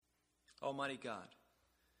Almighty God,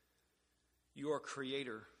 you are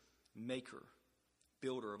creator, maker,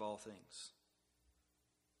 builder of all things.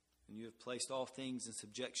 And you have placed all things in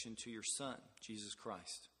subjection to your Son, Jesus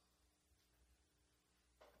Christ.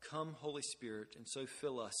 Come, Holy Spirit, and so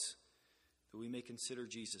fill us that we may consider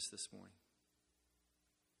Jesus this morning.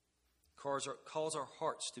 Cause our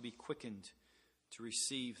hearts to be quickened to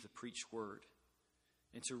receive the preached word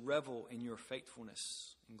and to revel in your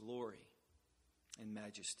faithfulness and glory and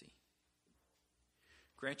majesty.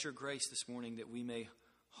 Grant your grace this morning that we may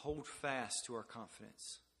hold fast to our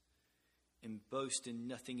confidence and boast in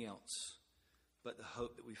nothing else but the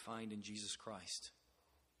hope that we find in Jesus Christ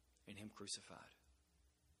and Him crucified.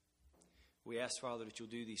 We ask, Father, that you'll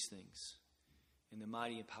do these things in the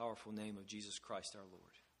mighty and powerful name of Jesus Christ our Lord.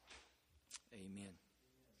 Amen.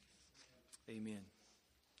 Amen.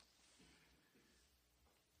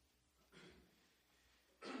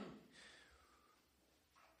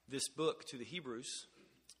 This book to the Hebrews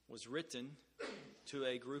was written to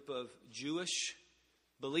a group of Jewish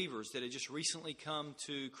believers that had just recently come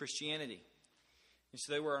to Christianity. And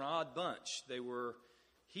so they were an odd bunch. They were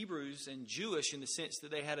Hebrews and Jewish in the sense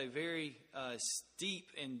that they had a very steep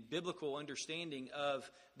and biblical understanding of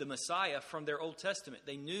the Messiah from their Old Testament.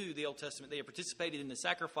 They knew the Old Testament. They had participated in the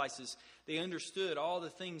sacrifices. They understood all the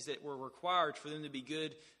things that were required for them to be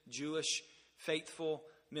good Jewish, faithful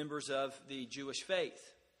members of the Jewish faith.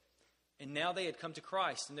 And now they had come to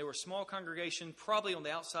Christ, and they were a small congregation, probably on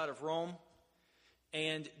the outside of Rome.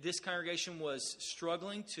 And this congregation was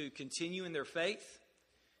struggling to continue in their faith.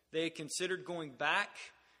 They had considered going back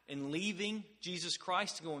and leaving Jesus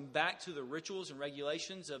Christ, going back to the rituals and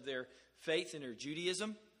regulations of their faith and their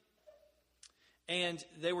Judaism. And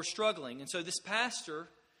they were struggling. And so this pastor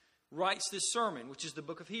writes this sermon, which is the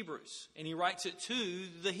book of Hebrews. And he writes it to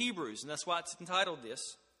the Hebrews, and that's why it's entitled this.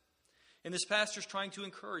 And this pastor is trying to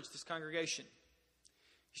encourage this congregation.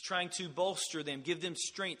 He's trying to bolster them, give them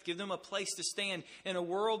strength, give them a place to stand in a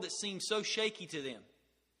world that seems so shaky to them.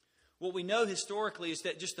 What we know historically is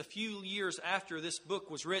that just a few years after this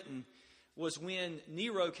book was written was when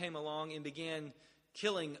Nero came along and began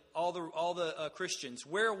killing all the Christians.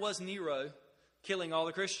 Where was Nero killing all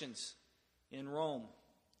the Christians? In Rome.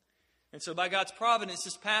 And so by God's providence,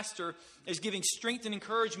 this pastor is giving strength and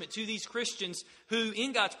encouragement to these Christians who,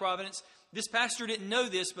 in God's providence, this pastor didn't know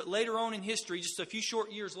this, but later on in history, just a few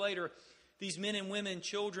short years later, these men and women,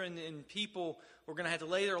 children and people were going to have to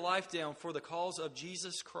lay their life down for the cause of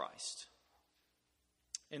Jesus Christ.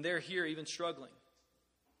 And they're here even struggling.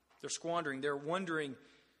 They're squandering. They're wondering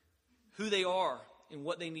who they are and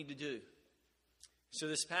what they need to do. So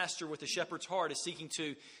this pastor with a shepherd's heart is seeking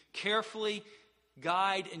to carefully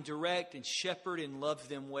guide and direct and shepherd and love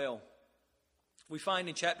them well. We find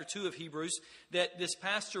in chapter 2 of Hebrews that this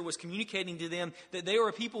pastor was communicating to them that they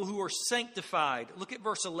were people who are sanctified. Look at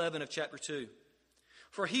verse 11 of chapter 2.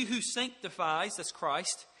 For he who sanctifies, that's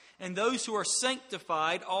Christ, and those who are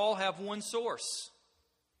sanctified all have one source.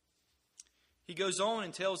 He goes on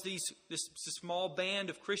and tells this small band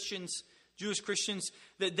of Christians, Jewish Christians,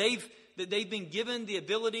 that they've been given the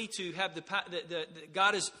ability to have that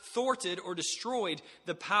God has thwarted or destroyed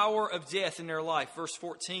the power of death in their life. Verse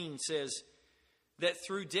 14 says that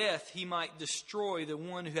through death he might destroy the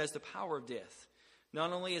one who has the power of death.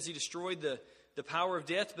 Not only has he destroyed the power of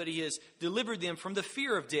death, but he has delivered them from the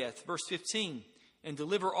fear of death. Verse 15, and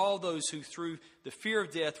deliver all those who through the fear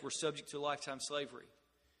of death were subject to lifetime slavery.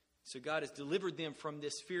 So God has delivered them from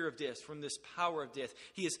this fear of death, from this power of death.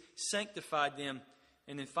 He has sanctified them.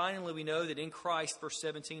 And then finally we know that in Christ, verse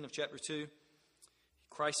 17 of chapter 2,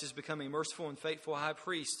 Christ has become a merciful and faithful high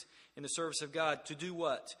priest in the service of God to do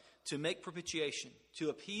what? To make propitiation, to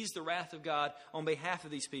appease the wrath of God on behalf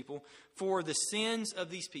of these people for the sins of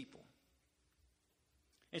these people.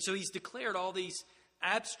 And so he's declared all these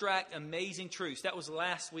abstract, amazing truths. That was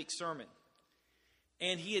last week's sermon.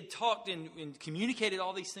 And he had talked and communicated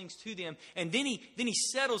all these things to them. And then he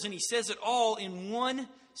settles and he says it all in one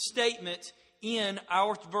statement in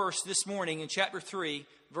our verse this morning in chapter 3,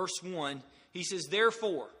 verse 1. He says,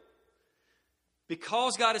 therefore,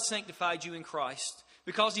 because God has sanctified you in Christ,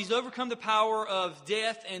 because he's overcome the power of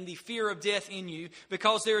death and the fear of death in you,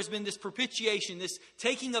 because there has been this propitiation, this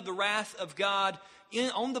taking of the wrath of God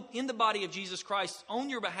in the body of Jesus Christ on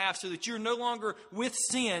your behalf so that you're no longer with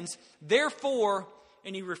sins, therefore,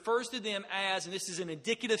 and he refers to them as, and this is an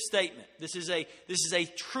indicative statement, this is a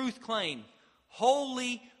truth claim,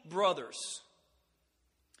 holy brothers.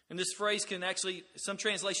 And this phrase can actually, some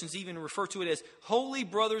translations even refer to it as holy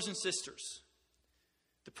brothers and sisters.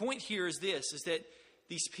 The point here is this, is that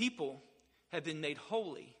these people have been made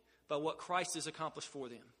holy by what Christ has accomplished for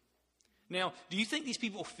them. Now, do you think these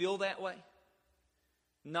people feel that way?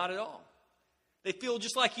 Not at all. They feel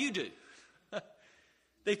just like you do.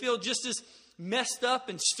 They feel just as messed up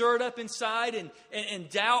and stirred up inside and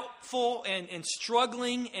doubtful and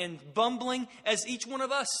struggling and bumbling as each one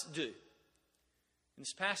of us do. And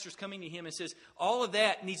this pastor's coming to him and says, all of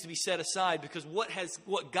that needs to be set aside because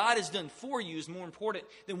what God has done for you is more important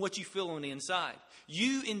than what you feel on the inside.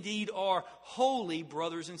 You indeed are holy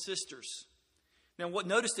brothers and sisters. Now,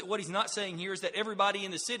 notice that what he's not saying here is that everybody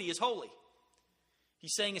in the city is holy.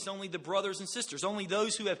 He's saying it's only the brothers and sisters, only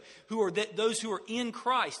those who are in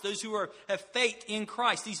Christ, those who have faith in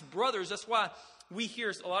Christ. These brothers, that's why we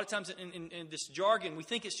hear a lot of times in this jargon, we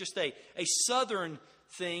think it's just a southern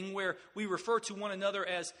thing where we refer to one another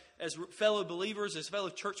as fellow believers, as fellow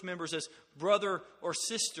church members, as brother or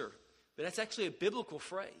sister. But that's actually a biblical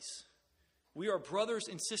phrase. We are brothers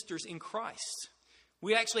and sisters in Christ.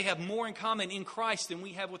 We actually have more in common in Christ than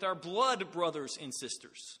we have with our blood brothers and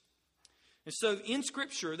sisters. And so in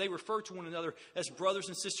Scripture, they refer to one another as brothers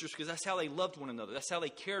and sisters because that's how they loved one another. That's how they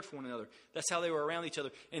cared for one another. That's how they were around each other.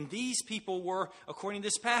 And these people were, according to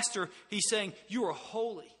this pastor, he's saying, you are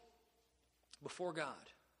holy before God.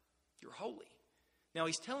 You're holy. Now,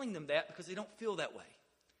 he's telling them that because they don't feel that way.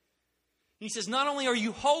 He says, not only are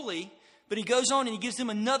you holy, but he goes on and he gives them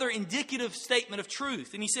another indicative statement of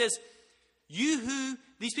truth. And he says,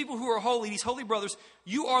 these people who are holy, these holy brothers,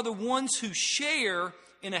 you are the ones who share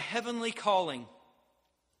in a heavenly calling.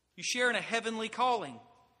 You share in a heavenly calling.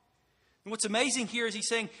 And what's amazing here is he's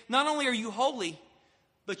saying, not only are you holy,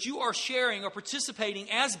 but you are sharing or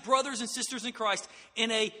participating as brothers and sisters in Christ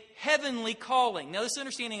in a heavenly calling. Now, this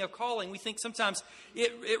understanding of calling, we think sometimes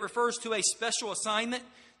it refers to a special assignment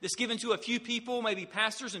that's given to a few people, maybe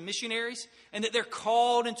pastors and missionaries, and that they're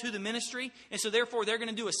called into the ministry. And so therefore, they're going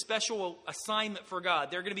to do a special assignment for God.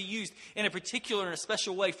 They're going to be used in a particular and a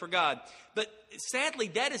special way for God. But sadly,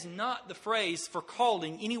 that is not the phrase for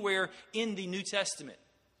calling anywhere in the New Testament.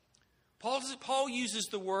 Paul uses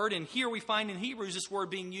the word, and here we find in Hebrews this word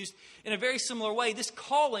being used in a very similar way. This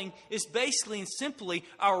calling is basically and simply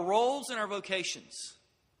our roles and our vocations.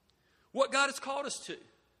 What God has called us to.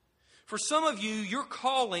 For some of you, your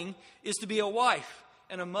calling is to be a wife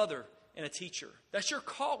and a mother and a teacher. That's your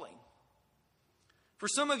calling. For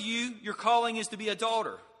some of you, your calling is to be a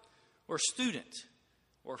daughter or a student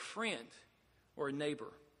or a friend or a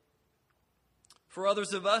neighbor. For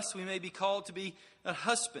others of us, we may be called to be a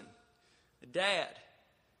husband, a dad,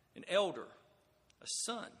 an elder, a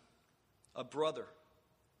son, a brother.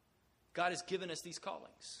 God has given us these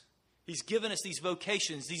callings. He's given us these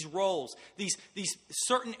vocations, these roles, these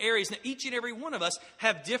certain areas. Now, each and every one of us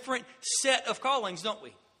have different set of callings, don't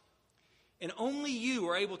we? And only you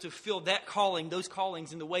are able to fulfill that calling, those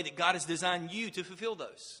callings, in the way that God has designed you to fulfill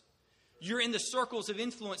those. You're in the circles of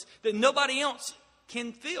influence that nobody else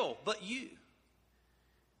can fill but you.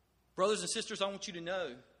 Brothers and sisters, I want you to know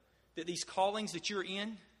that these callings that you're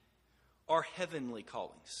in are heavenly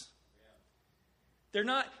callings.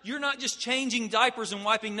 You're not just changing diapers and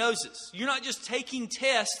wiping noses. You're not just taking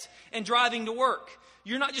tests and driving to work.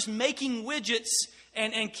 You're not just making widgets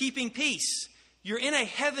and keeping peace. You're in a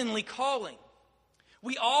heavenly calling.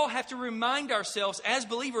 We all have to remind ourselves as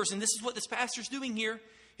believers, and this is what this pastor's doing here.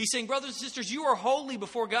 He's saying, brothers and sisters, you are holy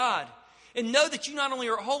before God. And know that you not only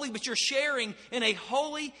are holy, but you're sharing in a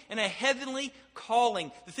holy and a heavenly calling.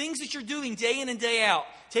 The things that you're doing day in and day out,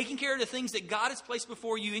 taking care of the things that God has placed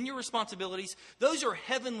before you in your responsibilities, those are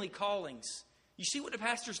heavenly callings. You see what the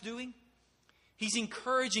pastor's doing? He's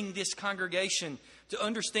encouraging this congregation to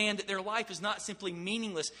understand that their life is not simply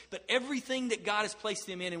meaningless, but everything that God has placed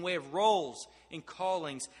them in way of roles and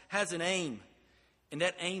callings has an aim. And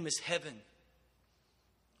that aim is heaven.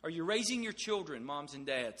 Are you raising your children, moms and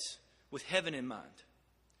dads, with heaven in mind?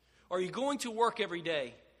 Are you going to work every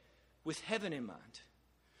day with heaven in mind?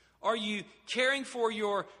 Are you caring for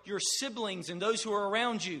your siblings and those who are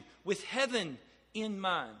around you with heaven in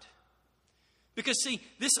mind? Because see,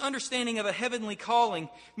 this understanding of a heavenly calling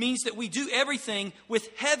means that we do everything with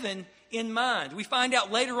heaven in mind. We find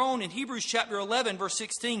out later on in Hebrews chapter 11, verse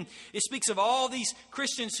 16, it speaks of all these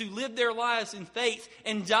Christians who lived their lives in faith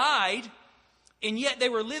and died. And yet they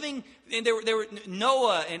were living, and they were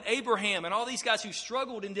Noah and Abraham and all these guys who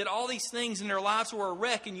struggled and did all these things, and their lives were a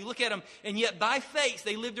wreck. And you look at them, and yet by faith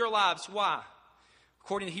they lived their lives. Why?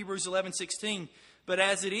 According to Hebrews 11:16, but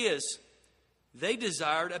as it is, they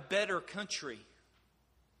desired a better country.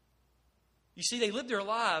 You see, they lived their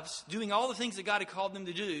lives doing all the things that God had called them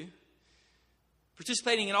to do,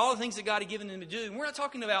 participating in all the things that God had given them to do. And we're not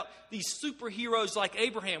talking about these superheroes like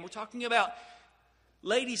Abraham. We're talking about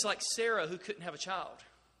ladies like Sarah who couldn't have a child.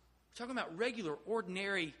 We're talking about regular,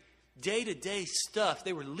 ordinary day-to-day stuff.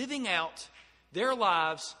 They were living out their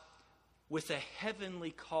lives with a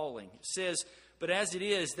heavenly calling. It says, but as it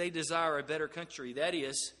is, they desire a better country. That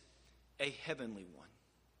is, a heavenly one.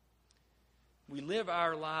 We live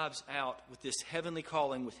our lives out with this heavenly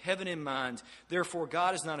calling, with heaven in mind. Therefore,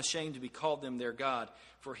 God is not ashamed to be called them their God,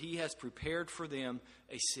 for He has prepared for them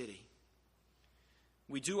a city.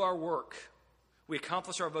 We do our work. We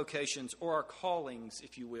accomplish our vocations, or our callings,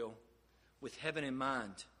 if you will, with heaven in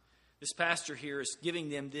mind. This pastor here is giving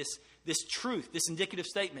them this truth, this indicative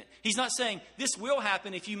statement. He's not saying this will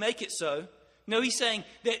happen if you make it so. No, he's saying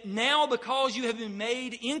that now, because you have been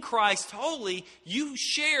made in Christ holy, you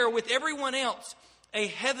share with everyone else a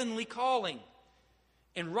heavenly calling.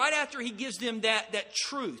 And right after he gives them that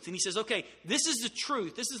truth, and he says, okay, this is the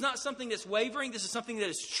truth. This is not something that's wavering. This is something that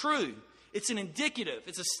is true. It's an indicative.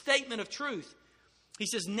 It's a statement of truth. He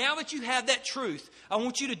says, now that you have that truth, I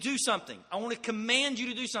want you to do something. I want to command you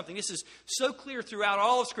to do something. This is so clear throughout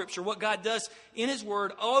all of Scripture, what God does in His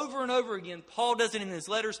Word over and over again. Paul does it in his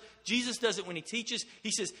letters. Jesus does it when He teaches. He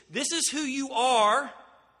says, this is who you are.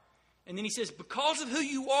 And then He says, because of who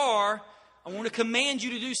you are, I want to command you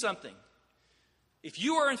to do something. If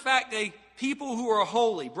you are, in fact, a people who are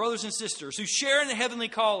holy, brothers and sisters, who share in the heavenly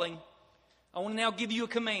calling, I want to now give you a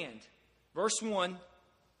command. Verse 1.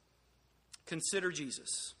 Consider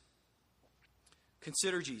Jesus.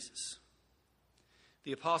 Consider Jesus,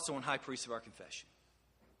 the apostle and high priest of our confession.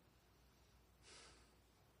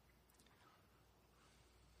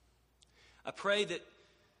 I pray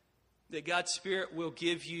that God's Spirit will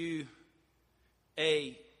give you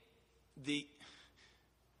the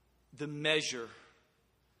measure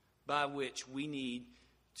by which we need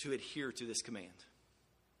to adhere to this command.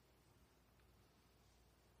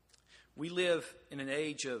 We live in an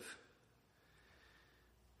age of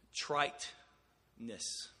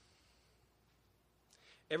triteness.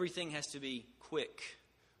 Everything has to be quick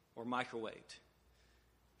or microwaved.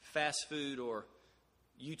 Fast food or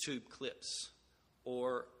YouTube clips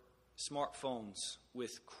or smartphones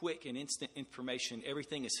with quick and instant information.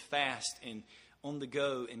 Everything is fast and on the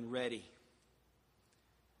go and ready.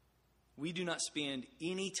 We do not spend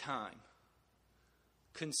any time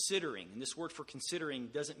considering, and this word for considering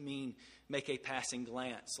doesn't mean make a passing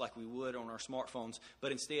glance like we would on our smartphones,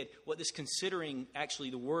 but instead what this considering actually,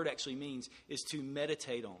 the word actually means, is to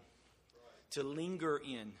meditate on, to linger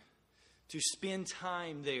in, to spend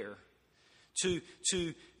time there, to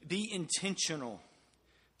be intentional,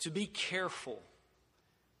 to be careful,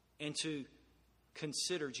 and to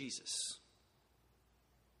consider Jesus.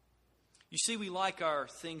 You see, we like our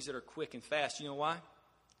things that are quick and fast. You know why?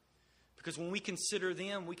 Because when we consider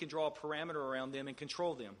them, we can draw a parameter around them and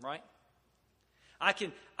control them, right? I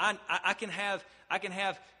can have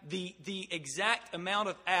the exact amount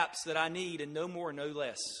of apps that I need and no more, no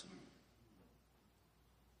less.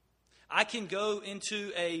 I can go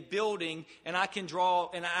into a building and I can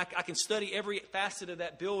draw and I can study every facet of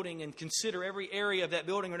that building and consider every area of that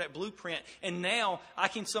building or that blueprint. And now I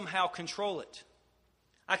can somehow control it.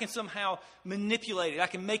 I can somehow manipulate it. I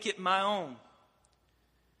can make it my own.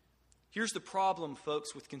 Here's the problem,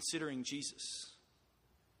 folks, with considering Jesus.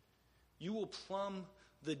 You will plumb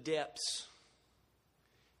the depths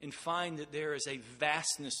and find that there is a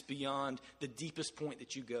vastness beyond the deepest point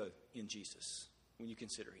that you go in Jesus when you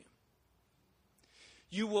consider Him.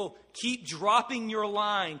 You will keep dropping your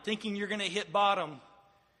line thinking you're going to hit bottom,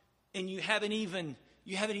 and you haven't even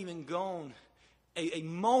gone a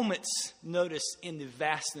moment's notice in the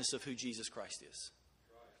vastness of who Jesus Christ is.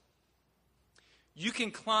 You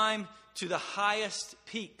can climb to the highest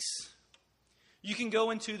peaks. You can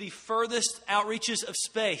go into the furthest outreaches of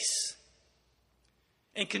space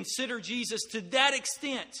and consider Jesus to that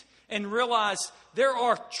extent and realize there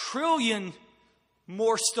are trillion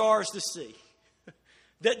more stars to see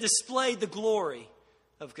that display the glory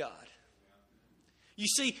of God. You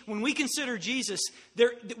see, when we consider Jesus,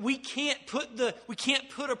 we can't put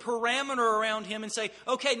a parameter around Him and say,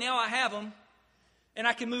 okay, now I have Him and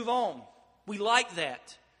I can move on. We like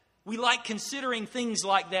that. We like considering things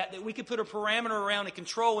like that we could put a parameter around and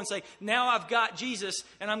control and say, now I've got Jesus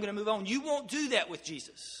and I'm going to move on. You won't do that with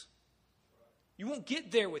Jesus. You won't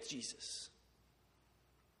get there with Jesus.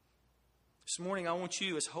 This morning, I want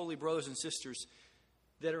you as holy brothers and sisters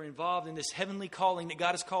that are involved in this heavenly calling that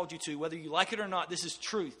God has called you to, whether you like it or not, this is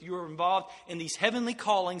truth. You are involved in these heavenly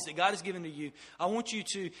callings that God has given to you. I want you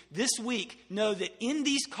to, this week, know that in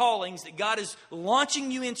these callings that God is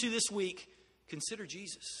launching you into this week, consider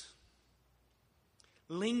Jesus.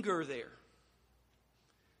 Linger there.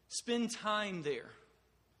 Spend time there.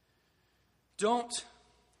 Don't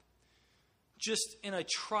just in a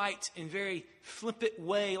trite and very flippant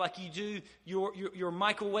way like you do your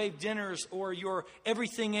microwave dinners or your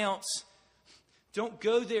everything else. Don't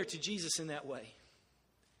go there to Jesus in that way.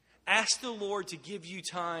 Ask the Lord to give you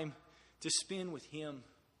time to spend with Him.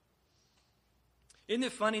 Isn't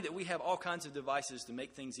it funny that we have all kinds of devices to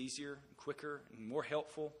make things easier, and quicker, and more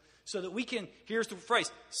helpful so that we can, here's the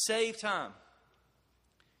phrase, save time.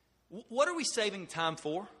 What are we saving time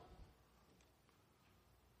for?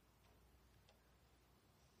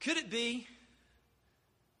 Could it be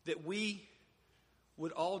that we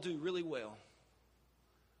would all do really well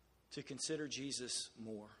to consider Jesus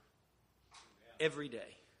more every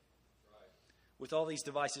day with all these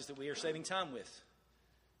devices that we are saving time with,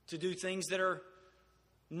 to do things that are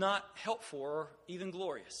not helpful or even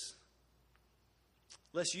glorious?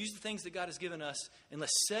 Let's use the things that God has given us and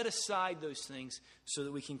let's set aside those things so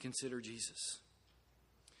that we can consider Jesus.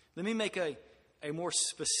 Let me make a more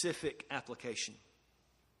specific application.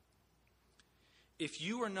 If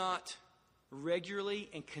you are not regularly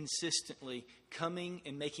and consistently coming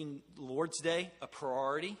and making Lord's Day a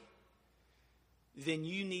priority, then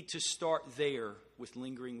you need to start there with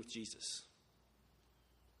lingering with Jesus.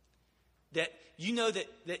 That you know that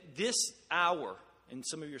this hour, and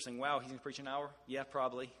some of you are saying, wow, he's going to preach an hour? Yeah,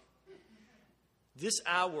 probably. This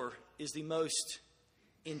hour is the most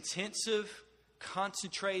intensive,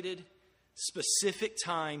 concentrated, specific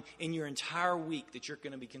time in your entire week that you're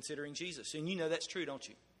going to be considering Jesus. And you know that's true, don't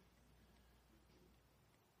you?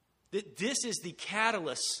 That this is the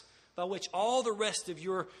catalyst by which all the rest of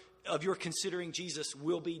your considering Jesus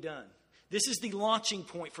will be done. This is the launching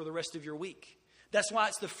point for the rest of your week. That's why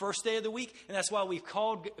it's the first day of the week, and that's why we've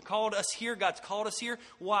called us here. God's called us here.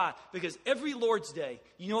 Why? Because every Lord's Day,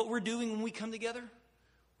 you know what we're doing when we come together?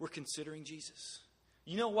 We're considering Jesus.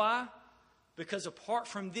 You know why? Because apart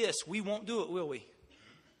from this, we won't do it, will we?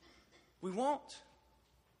 We won't.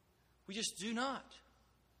 We just do not.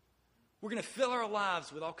 We're going to fill our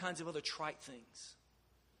lives with all kinds of other trite things.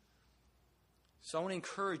 So I want to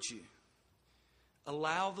encourage you.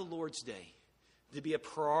 Allow the Lord's Day to be a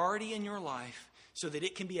priority in your life so that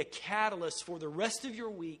it can be a catalyst for the rest of your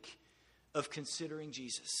week of considering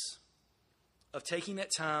Jesus. Of taking that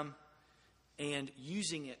time and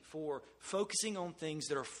using it for focusing on things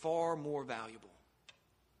that are far more valuable.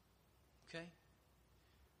 Okay?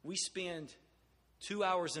 We spend 2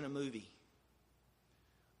 hours in a movie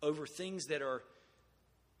over things that are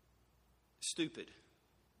stupid.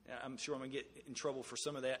 I'm sure I'm going to get in trouble for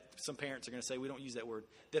some of that. Some parents are going to say we don't use that word.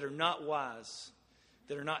 That are not wise,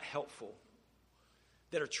 that are not helpful,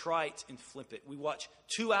 that are trite and flippant. We watch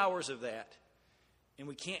 2 hours of that, and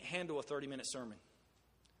we can't handle a 30-minute sermon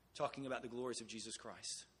talking about the glories of Jesus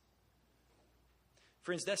Christ.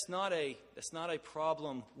 Friends, that's not a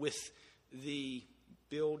problem with the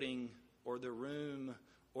building or the room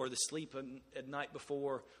or the sleep at night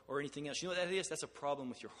before or anything else. You know what that is? That's a problem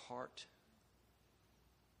with your heart.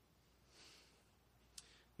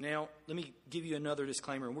 Now, let me give you another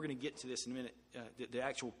disclaimer, and we're going to get to this in a minute, the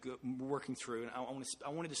actual working through. And I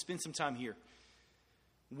wanted to spend some time here.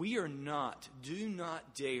 We are not, do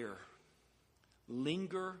not dare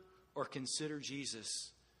linger or consider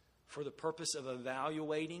Jesus for the purpose of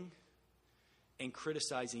evaluating and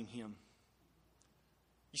criticizing Him.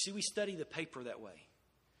 You see, we study the paper that way.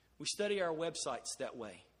 We study our websites that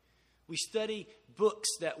way. We study books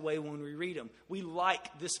that way when we read them. We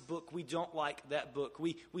like this book. We don't like that book.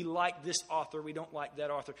 We like this author. We don't like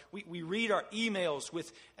that author. We read our emails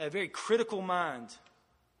with a very critical mind.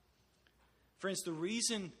 Friends, the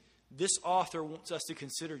reason this author wants us to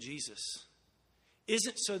consider Jesus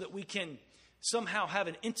isn't so that we can somehow have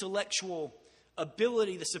an intellectual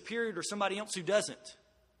ability that's superior to somebody else who doesn't.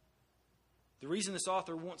 The reason this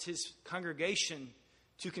author wants his congregation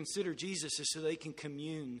to consider Jesus is so they can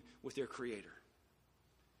commune with their Creator.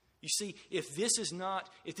 You see, if this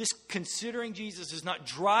considering Jesus is not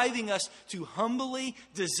driving us to humbly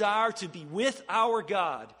desire to be with our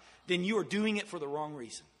God, then you are doing it for the wrong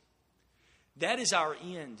reason. That is our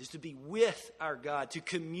end, is to be with our God, to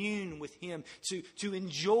commune with Him, to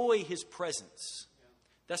enjoy His presence.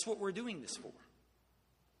 That's what we're doing this for.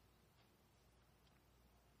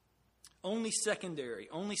 Only secondary,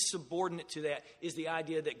 only subordinate to that is the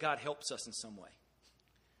idea that God helps us in some way.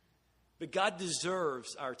 But God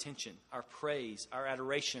deserves our attention, our praise, our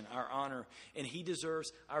adoration, our honor, and He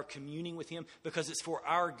deserves our communing with Him because it's for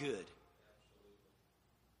our good.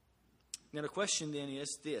 Now the question then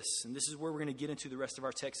is this, and this is where we're going to get into the rest of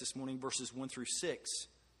our text this morning, verses 1 through 6.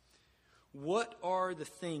 What are the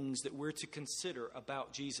things that we're to consider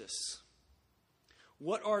about Jesus?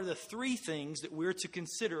 what are the three things that we're to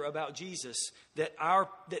consider about Jesus that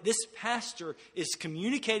this pastor is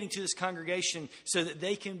communicating to this congregation so that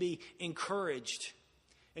they can be encouraged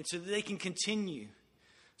and so that they can continue,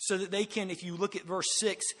 so that they can, if you look at verse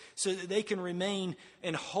 6, so that they can remain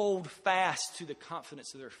and hold fast to the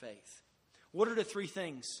confidence of their faith? What are the three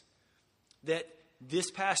things that this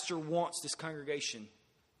pastor wants this congregation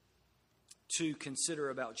to consider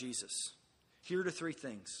about Jesus? Here are the three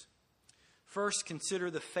things. First,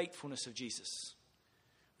 consider the faithfulness of Jesus,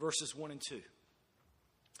 verses 1 and 2.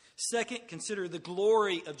 Second, consider the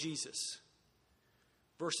glory of Jesus,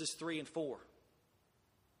 verses 3 and 4.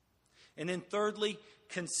 And then thirdly,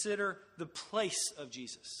 consider the place of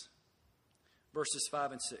Jesus, verses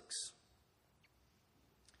 5 and 6.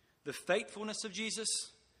 The faithfulness of Jesus,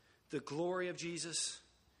 the glory of Jesus,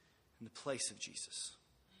 and the place of Jesus.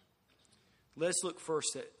 Let's look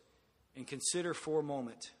first at and consider for a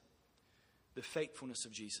moment the faithfulness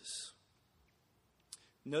of Jesus.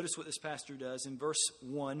 Notice what this pastor does. In verse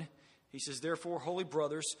 1, he says, "Therefore, holy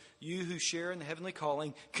brothers, you who share in the heavenly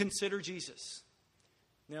calling, consider Jesus."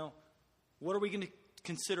 Now, what are we going to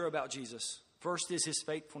consider about Jesus? First is his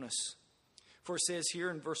faithfulness. For it says here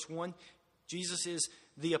in verse 1, Jesus is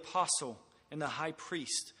the apostle and the high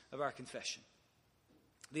priest of our confession.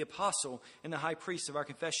 The apostle and the high priest of our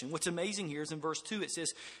confession. What's amazing here is in verse 2, it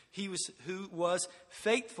says, who was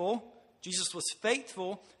faithful. Jesus was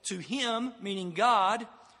faithful to him, meaning God,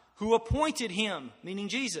 who appointed him, meaning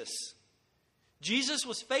Jesus. Jesus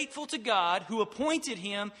was faithful to God, who appointed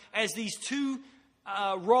him as these two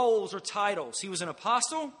roles or titles. He was an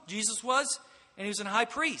apostle, Jesus was, and he was a high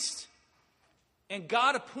priest. And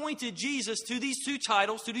God appointed Jesus to these two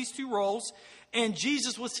titles, to these two roles, and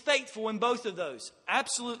Jesus was faithful in both of those.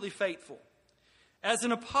 Absolutely faithful. As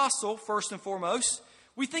an apostle, first and foremost,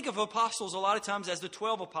 we think of apostles a lot of times as the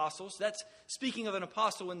 12 apostles. That's speaking of an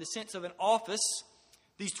apostle in the sense of an office.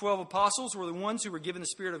 These 12 apostles were the ones who were given the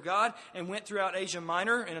Spirit of God and went throughout Asia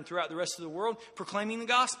Minor and throughout the rest of the world proclaiming the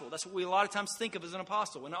gospel. That's what we a lot of times think of as an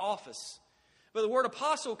apostle, an office. But the word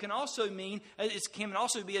apostle can also mean, it can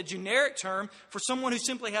also be a generic term for someone who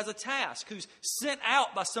simply has a task, who's sent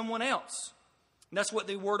out by someone else. And that's what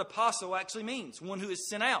the word apostle actually means, one who is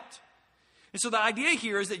sent out. And so the idea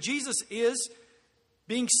here is that Jesus is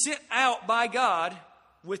being sent out by God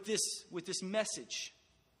with this message.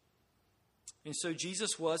 And so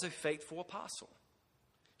Jesus was a faithful apostle.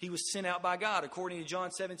 He was sent out by God, according to John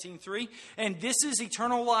 17:3. And this is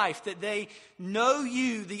eternal life, that they know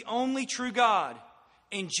you, the only true God,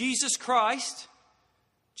 and Jesus Christ,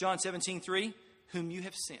 John 17:3, whom you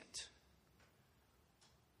have sent.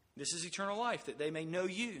 This is eternal life, that they may know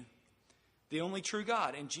you, the only true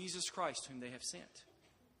God, and Jesus Christ, whom they have sent.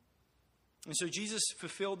 And so Jesus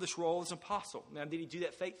fulfilled this role as an apostle. Now, did he do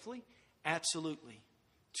that faithfully? Absolutely.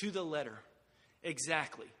 To the letter.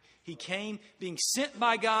 Exactly. He came being sent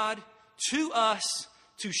by God to us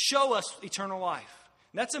to show us eternal life.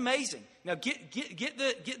 And that's amazing. Now, get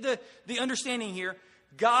the understanding here.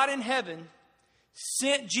 God in heaven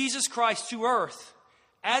sent Jesus Christ to earth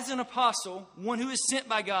as an apostle, one who is sent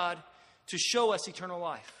by God to show us eternal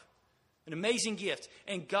life. An amazing gift.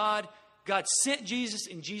 And God sent Jesus,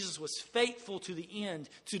 and Jesus was faithful to the end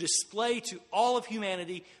to display to all of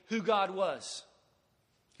humanity who God was.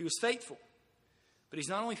 He was faithful. But he's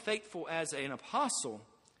not only faithful as an apostle,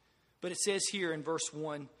 but it says here in verse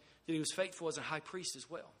 1 that he was faithful as a high priest as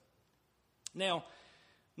well. Now,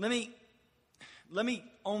 let me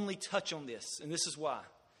only touch on this, and this is why.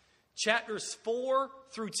 Chapters 4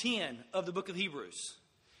 through 10 of the book of Hebrews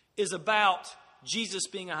is about Jesus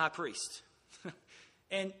being a high priest.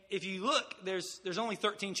 And if you look, there's only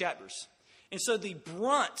 13 chapters. And so the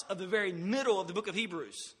brunt of the very middle of the book of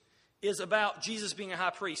Hebrews is about Jesus being a high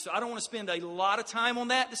priest. So I don't want to spend a lot of time on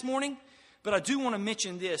that this morning, but I do want to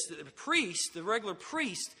mention this, that the priest, the regular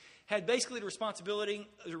priest, had basically the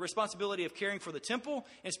responsibility of caring for the temple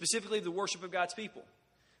and specifically the worship of God's people.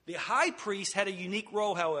 The high priest had a unique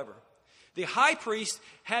role, however. The high priest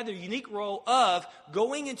had the unique role of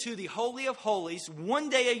going into the Holy of Holies one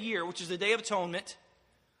day a year, which is the Day of Atonement,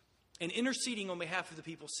 and interceding on behalf of the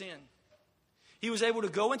people's sin. He was able to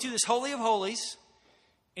go into this Holy of Holies,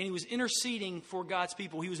 and he was interceding for God's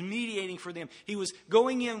people. He was mediating for them. He was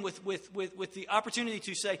going in with the opportunity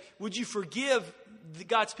to say, would you forgive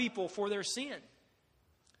God's people for their sin?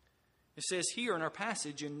 It says here in our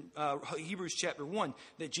passage in Hebrews chapter 1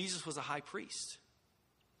 that Jesus was a high priest,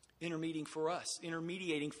 intermediating for us.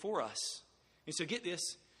 And so get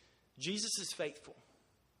this, Jesus is faithful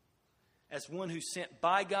as one who's sent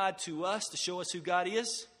by God to us to show us who God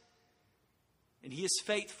is. And he is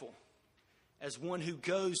faithful as one who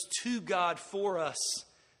goes to God for us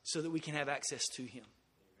so that we can have access to Him.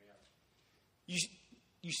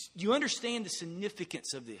 You understand the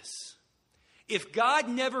significance of this. If God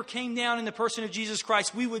never came down in the person of Jesus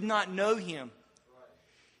Christ, we would not know Him.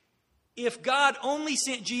 If God only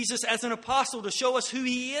sent Jesus as an apostle to show us who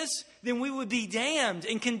He is, then we would be damned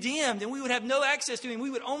and condemned, and we would have no access to Him. We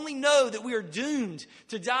would only know that we are doomed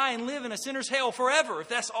to die and live in a sinner's hell forever if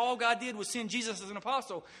that's all God did was send Jesus as an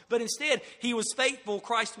apostle. But instead, He was faithful,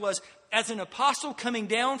 Christ was, as an apostle coming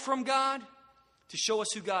down from God to show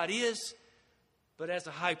us who God is, but as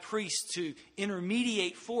a high priest to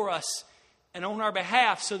intermediate for us and on our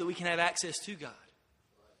behalf so that we can have access to God.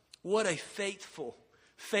 What a faithful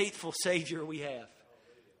Savior we have,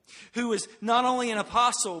 who is not only an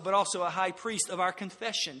apostle, but also a high priest of our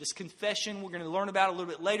confession. This confession we're going to learn about a little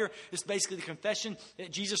bit later. It's basically the confession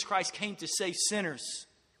that Jesus Christ came to save sinners.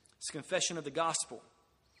 It's a confession of the gospel.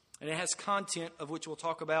 And it has content of which we'll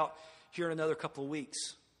talk about here in another couple of weeks.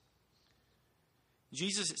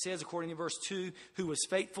 Jesus, it says, according to verse 2, who was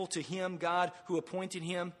faithful to Him, God, who appointed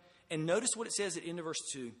Him. And notice what it says at the end of verse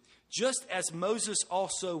 2. Just as Moses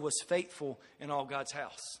also was faithful in all God's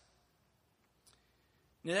house.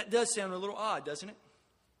 Now that does sound a little odd, doesn't it?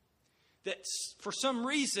 That for some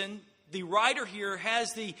reason, the writer here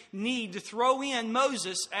has the need to throw in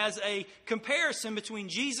Moses as a comparison between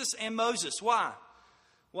Jesus and Moses. Why?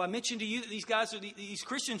 Well, I mentioned to you that these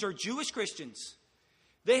Christians are Jewish Christians.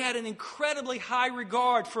 They had an incredibly high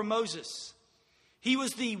regard for Moses. He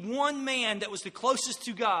was the one man that was the closest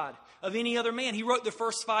to God of any other man. He wrote the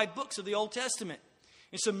first 5 books of the Old Testament.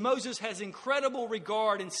 And so Moses has incredible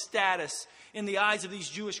regard and status in the eyes of these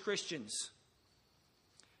Jewish Christians.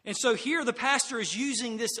 And so here the pastor is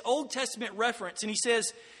using this Old Testament reference. And he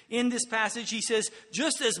says, in this passage, he says,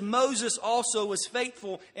 just as Moses also was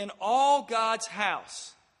faithful in all God's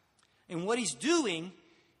house. And what he's doing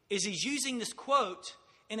is he's using this quote.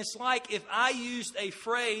 And it's like if I used a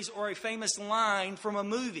phrase or a famous line from a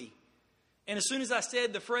movie. And as soon as I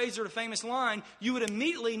said the phrase or the famous line, you would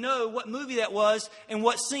immediately know what movie that was and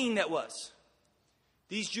what scene that was.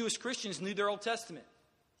 These Jewish Christians knew their Old Testament.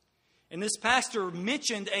 And this pastor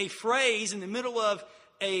mentioned a phrase in the middle of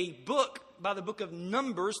a book by the book of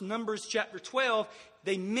Numbers chapter 12.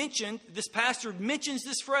 This pastor mentions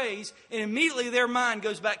this phrase, and immediately their mind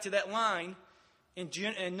goes back to that line in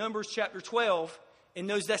Numbers chapter 12. And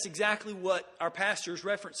knows that's exactly what our pastor is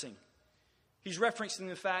referencing. He's referencing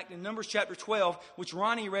the fact in Numbers chapter 12, which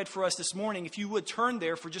Ronnie read for us this morning. If you would turn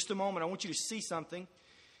there for just a moment, I want you to see something.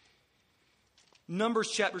 Numbers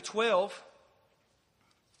chapter 12.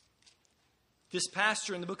 This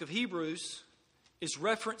pastor in the book of Hebrews is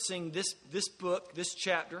referencing this book, this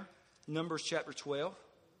chapter, Numbers chapter 12.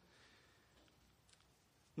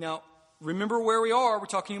 Now, remember where we are. We're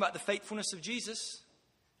talking about the faithfulness of Jesus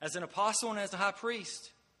as an apostle and as a high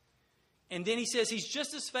priest. And then he says he's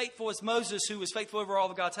just as faithful as Moses, who was faithful over all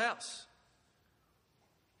of God's house.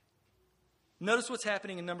 Notice what's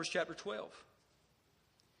happening in Numbers chapter 12.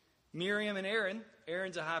 Miriam and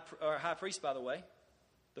Aaron's a high priest, by the way,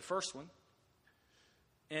 the first one.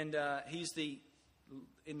 And he's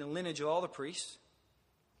in the lineage of all the priests.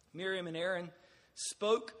 Miriam and Aaron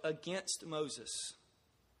spoke against Moses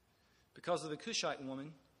because of the Cushite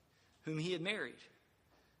woman whom he had married.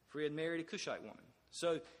 For he had married a Cushite woman.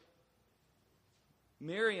 So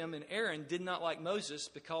Miriam and Aaron did not like Moses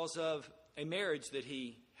because of a marriage that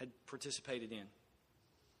he had participated in.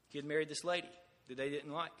 He had married this lady that they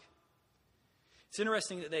didn't like. It's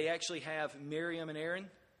interesting that they actually have Miriam and Aaron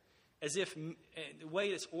as if the way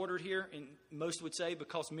it's ordered here, and most would say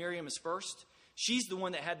because Miriam is first, she's the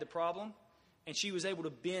one that had the problem, and she was able to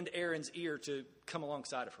bend Aaron's ear to come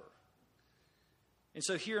alongside of her. And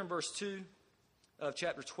so here in verse 2 of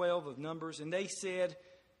chapter 12 of Numbers, and they said,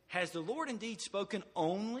 has the Lord indeed spoken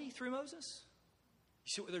only through Moses? You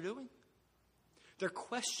see what they're doing? They're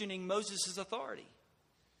questioning Moses' authority.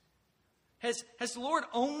 Has the Lord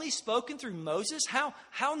only spoken through Moses? How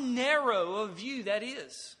narrow a view that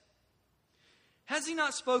is. Has he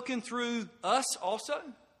not spoken through us also?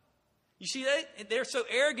 You see, they're so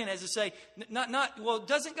arrogant as to say, well,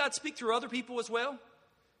 doesn't God speak through other people as well?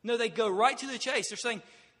 No, they go right to the chase. They're saying,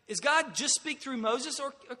 is God just speak through Moses,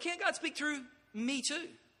 or can't God speak through me too?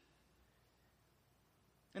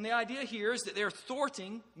 And the idea here is that they're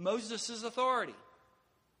thwarting Moses' authority.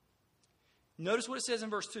 Notice what it says in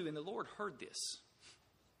verse 2, and the Lord heard this.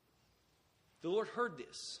 The Lord heard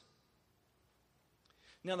this.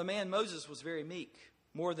 Now the man Moses was very meek,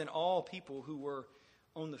 more than all people who were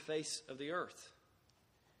on the face of the earth.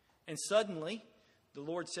 And suddenly the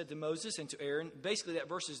Lord said to Moses and to Aaron, basically that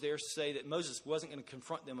verse is there to say that Moses wasn't going to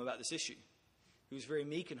confront them about this issue. He was very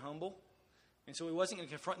meek and humble. And so he wasn't going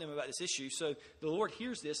to confront them about this issue. So the Lord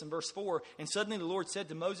hears this in verse 4. And suddenly the Lord said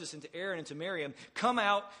to Moses and to Aaron and to Miriam, "Come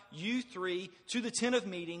out, you three, to the tent of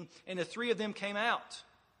meeting." And the three of them came out.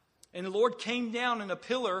 And the Lord came down in a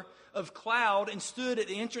pillar of cloud and stood at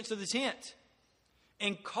the entrance of the tent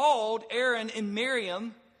and called Aaron and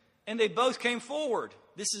Miriam, and they both came forward.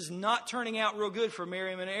 This is not turning out real good for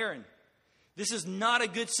Miriam and Aaron. This is not a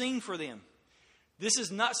good scene for them. This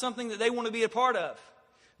is not something that they want to be a part of.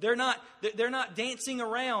 They're not dancing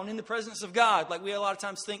around in the presence of God like we a lot of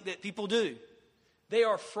times think that people do. They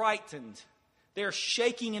are frightened. They are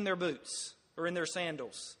shaking in their boots or in their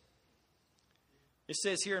sandals. It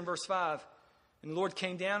says here in verse 5, and the Lord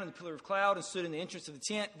came down in the pillar of cloud and stood in the entrance of the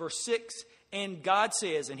tent. Verse 6, and God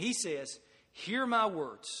says, and he says, "Hear my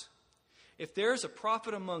words. If there is a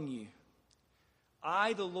prophet among you,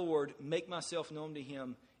 I, the Lord, make myself known to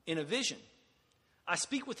him in a vision. I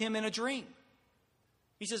speak with him in a dream."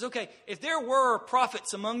 He says, okay, if there were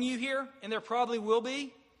prophets among you here, and there probably will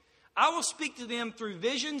be, I will speak to them through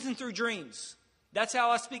visions and through dreams. That's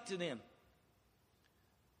how I speak to them.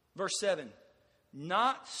 Verse 7,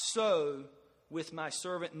 not so with my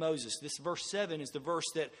servant Moses. This verse 7 is the verse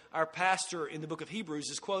that our pastor in the book of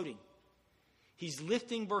Hebrews is quoting. He's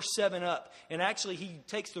lifting verse 7 up. And actually, he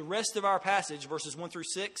takes the rest of our passage, verses 1 through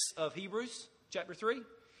 6 of Hebrews, chapter 3,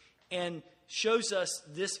 and shows us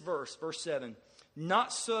this verse, verse 7.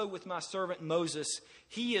 Not so with my servant Moses.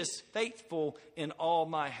 He is faithful in all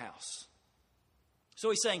my house. So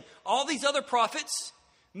he's saying, all these other prophets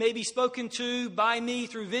may be spoken to by me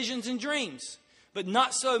through visions and dreams, but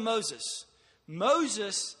not so Moses.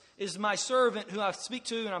 Moses is my servant who I speak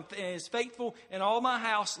to and is faithful in all my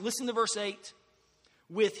house. Listen to verse 8.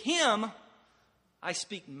 With him I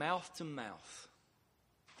speak mouth to mouth.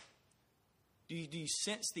 Do you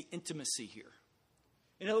sense the intimacy here?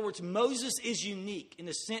 In other words, Moses is unique in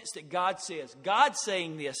the sense that God says, God's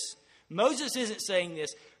saying this. Moses isn't saying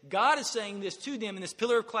this. God is saying this to them in this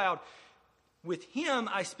pillar of cloud. With him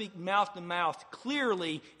I speak mouth to mouth,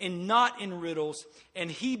 clearly and not in riddles,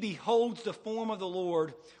 and he beholds the form of the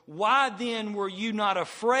Lord. Why then were you not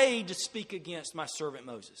afraid to speak against my servant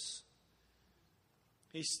Moses?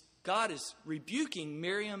 God is rebuking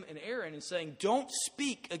Miriam and Aaron and saying, don't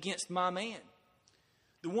speak against my man,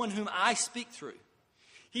 the one whom I speak through.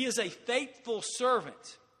 He is a faithful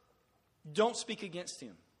servant. Don't speak against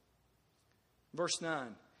him. Verse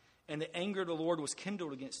 9, and the anger of the Lord was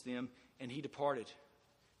kindled against them, and he departed.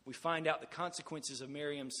 We find out the consequences of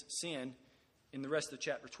Miriam's sin in the rest of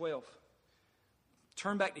chapter 12.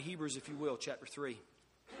 Turn back to Hebrews, if you will, chapter 3.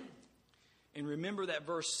 And remember that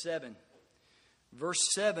verse 7. Verse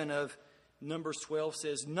 7 of Numbers 12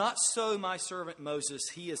 says, not so my servant Moses,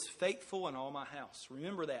 he is faithful in all my house.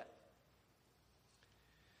 Remember that.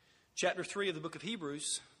 Chapter 3 of the book of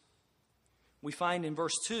Hebrews, we find in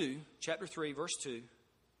verse 2, chapter 3, verse 2,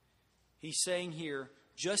 he's saying here,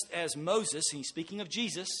 just as Moses, he's speaking of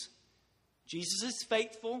Jesus, Jesus is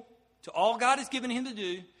faithful to all God has given him to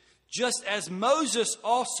do, just as Moses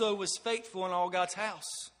also was faithful in all God's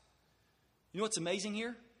house. You know what's amazing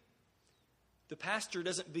here? The pastor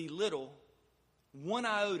doesn't belittle one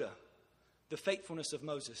iota the faithfulness of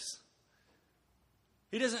Moses.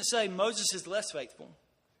 He doesn't say Moses is less faithful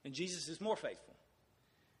and Jesus is more faithful.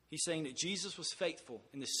 He's saying that Jesus was faithful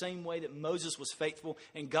in the same way that Moses was faithful,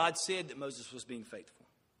 and God said that Moses was being faithful.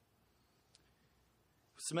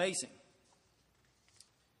 It's amazing.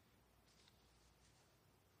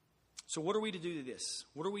 So what are we to do to this?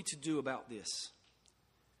 What are we to do about this?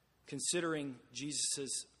 Considering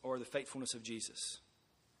Jesus's or the faithfulness of Jesus.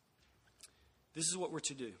 This is what we're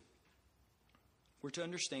to do. We're to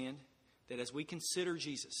understand that as we consider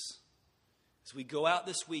Jesus, as we go out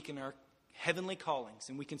this week in our heavenly callings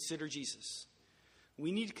and we consider Jesus,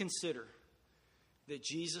 we need to consider that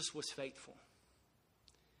Jesus was faithful.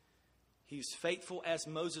 He was faithful as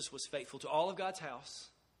Moses was faithful to all of God's house.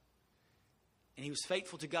 And he was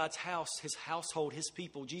faithful to God's house, his household, his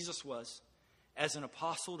people. Jesus was as an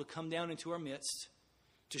apostle to come down into our midst,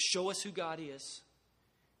 to show us who God is,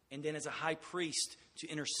 and then as a high priest to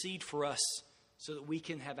intercede for us so that we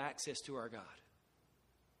can have access to our God.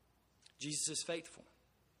 Jesus is faithful.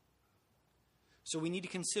 So we need to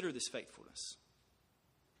consider this faithfulness.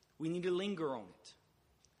 We need to linger on it.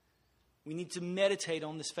 We need to meditate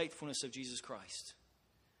on this faithfulness of Jesus Christ.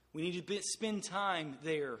 We need to spend time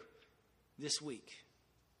there this week.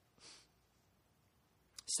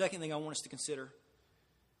 Second thing I want us to consider,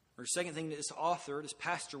 or second thing that this author, this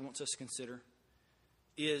pastor wants us to consider,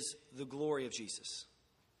 is the glory of Jesus.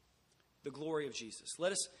 The glory of Jesus.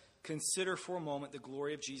 Let us consider for a moment the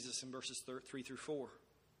glory of Jesus in verses 3 through 4.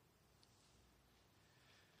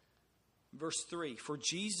 Verse 3, for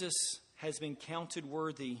Jesus has been counted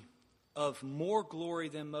worthy of more glory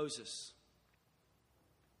than Moses.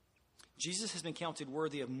 Jesus has been counted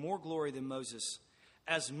worthy of more glory than Moses,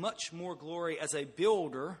 as much more glory as a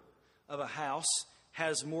builder of a house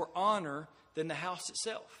has more honor than the house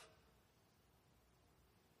itself.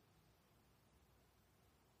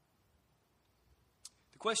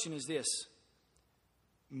 The question is this.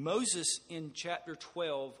 Moses in chapter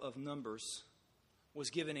 12 of Numbers was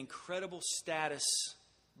given incredible status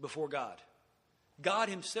before God. God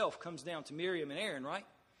himself comes down to Miriam and Aaron, right?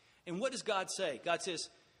 And what does God say? God says,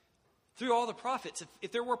 through all the prophets,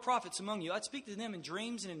 if there were prophets among you, I'd speak to them in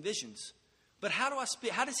dreams and in visions. But how do I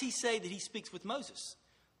speak? How does he say that he speaks with Moses?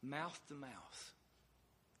 Mouth to mouth.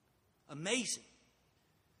 Amazing.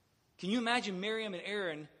 Can you imagine Miriam and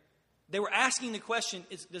Aaron? They were asking the question,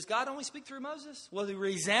 does God only speak through Moses? Well, the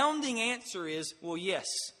resounding answer is, well, yes.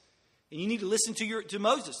 And you need to listen to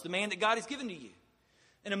Moses, the man that God has given to you.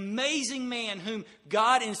 An amazing man whom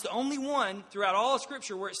God, and it's the only one throughout all of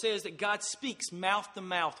Scripture where it says that God speaks mouth to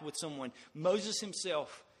mouth with someone. Moses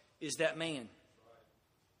himself is that man.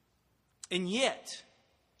 And yet,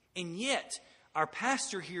 our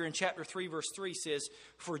pastor here in chapter 3, verse 3 says,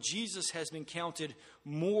 for Jesus has been counted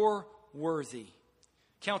more worthy,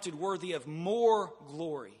 counted worthy of more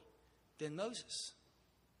glory than Moses.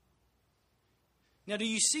 Now, do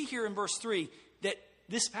you see here in verse 3 that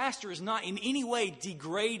this pastor is not in any way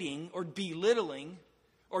degrading or belittling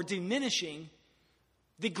or diminishing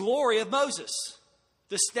the glory of Moses,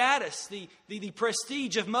 the status, the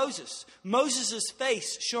prestige of Moses. Moses'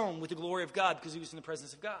 face shone with the glory of God because he was in the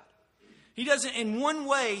presence of God. He doesn't in one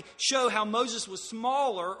way show how Moses was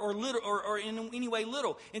smaller or little or in any way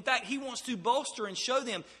little. In fact, he wants to bolster and show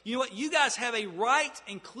them, you know what, you guys have a right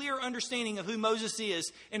and clear understanding of who Moses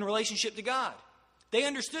is in relationship to God. They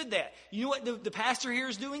understood that. You know what the pastor here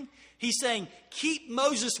is doing? He's saying, keep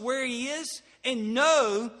Moses where he is and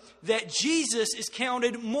know that Jesus is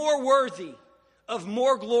counted more worthy of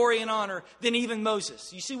more glory and honor than even Moses.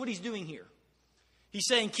 You see what he's doing here? He's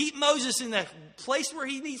saying, keep Moses in the place where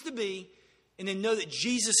he needs to be and then know that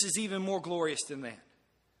Jesus is even more glorious than that.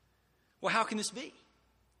 Well, how can this be?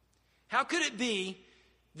 How could it be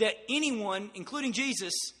that anyone, including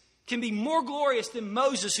Jesus, can be more glorious than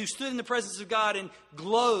Moses, who stood in the presence of God and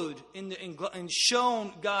glowed and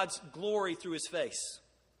shone God's glory through his face?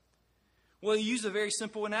 Well, he used a very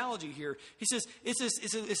simple analogy here. He says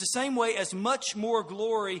it's the same way as much more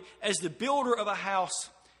glory as the builder of a house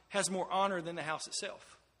has more honor than the house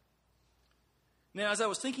itself. Now, as I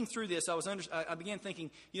was thinking through this, I began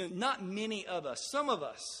thinking, not many of us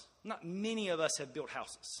have built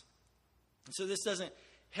houses. So this doesn't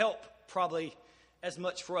help probably as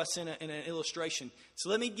much for us in an illustration. So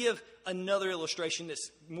let me give another illustration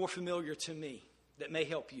that's more familiar to me that may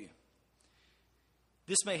help you.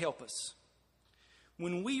 This may help us.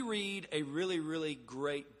 When we read a really, really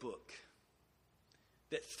great book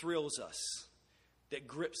that thrills us, that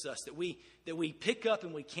grips us, that we pick up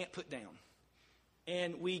and we can't put down,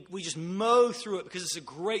 and we just mow through it because it's a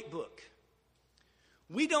great book,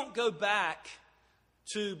 we don't go back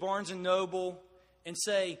to Barnes & Noble and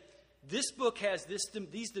say, this book has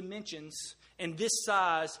these dimensions and this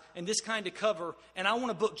size and this kind of cover, and I want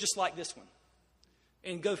a book just like this one.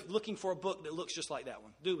 And go looking for a book that looks just like that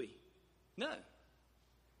one, do we? No.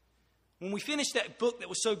 When we finish that book that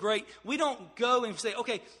was so great, we don't go and say,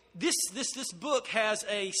 okay, this book has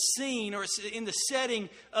a scene or it's in the setting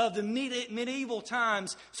of the medieval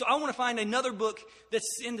times, so I want to find another book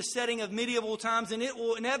that's in the setting of medieval times, and it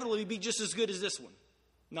will inevitably be just as good as this one.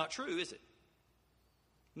 Not true, is it?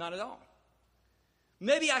 Not at all.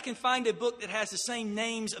 Maybe I can find a book that has the same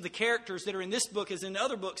names of the characters that are in this book as in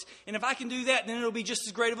other books, and if I can do that, then it'll be just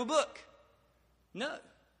as great of a book. No.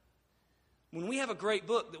 When we have a great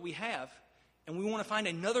book that we have, and we want to find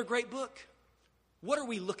another great book, what are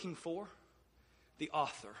we looking for? The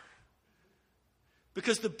author.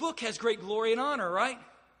 Because the book has great glory and honor, right?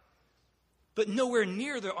 But nowhere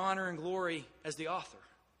near the honor and glory as the author.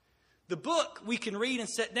 The book we can read and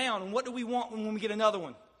set down, and what do we want when we get another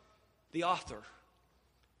one? The author.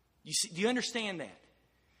 Do you understand that?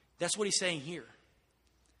 That's what he's saying here.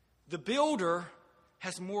 The builder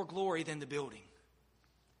has more glory than the building.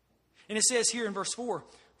 And it says here in verse 4,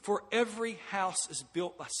 for every house is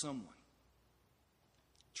built by someone.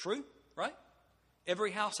 True, right?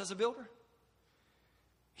 Every house has a builder.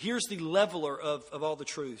 Here's the leveler of all the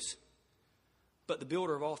truths. But the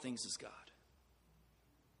builder of all things is God.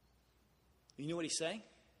 You know what he's saying?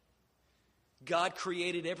 God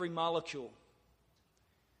created every molecule.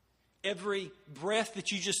 Every breath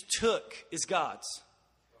that you just took is God's.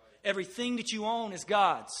 Everything that you own is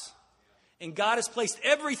God's. And God has placed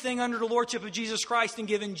everything under the lordship of Jesus Christ and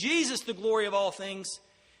given Jesus the glory of all things.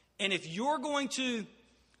 And if you're going to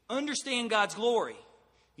understand God's glory,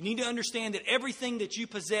 you need to understand that everything that you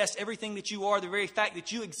possess, everything that you are, the very fact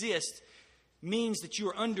that you exist, means that you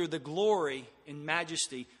are under the glory and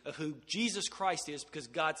majesty of who Jesus Christ is, because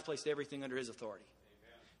God's placed everything under His authority.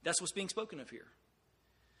 Amen. That's what's being spoken of here.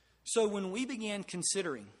 So when we began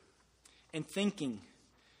considering and thinking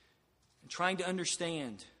and trying to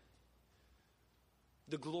understand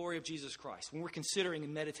the glory of Jesus Christ, when we're considering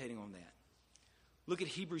and meditating on that, look at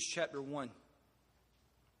Hebrews chapter 1.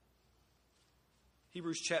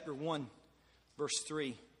 Hebrews chapter 1, verse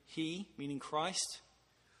 3. He, meaning Christ,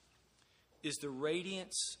 is the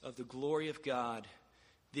radiance of the glory of God,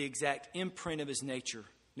 the exact imprint of His nature.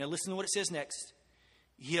 Now listen to what it says next.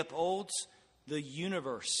 He upholds the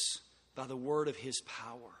universe by the word of His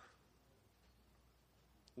power.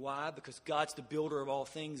 Why? Because God's the builder of all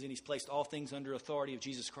things, and He's placed all things under authority of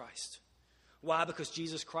Jesus Christ. Why? Because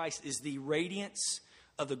Jesus Christ is the radiance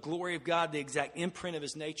of the glory of God, the exact imprint of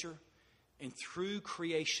His nature. And through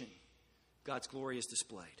creation, God's glory is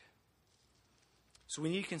displayed. So we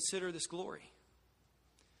need to consider this glory.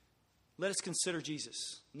 Let us consider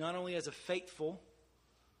Jesus, not only as a faithful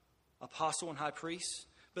apostle and high priest,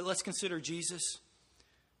 but let's consider Jesus,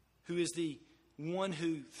 who is the one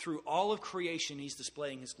who, through all of creation, He's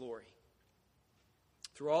displaying His glory.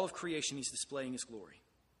 Through all of creation, He's displaying His glory.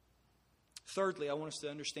 Thirdly, I want us to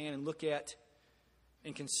understand and look at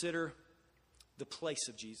and consider the place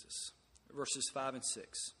of Jesus. Verses 5 and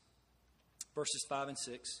 6. Verses 5 and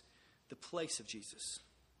 6. The place of Jesus.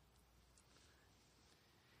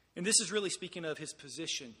 And this is really speaking of His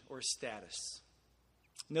position or His status.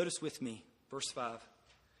 Notice with me, verse 5.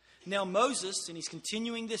 Now Moses, and he's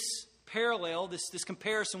continuing this parallel, this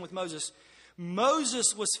comparison with Moses.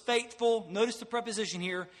 Moses was faithful, notice the preposition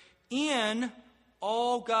here, in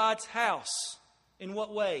all God's house. In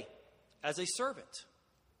what way? As a servant.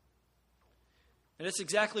 And that's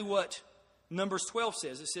exactly what Numbers 12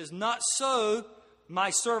 says. It says, not so my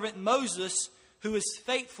servant Moses, who is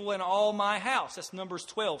faithful in all my house. That's Numbers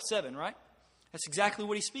 12:7, right? That's exactly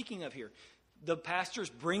what he's speaking of here. The pastor's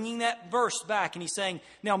bringing that verse back, and he's saying,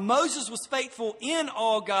 now Moses was faithful in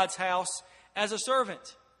all God's house as a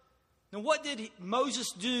servant. Now what did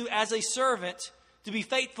Moses do as a servant to be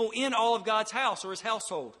faithful in all of God's house or His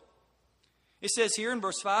household? It says here in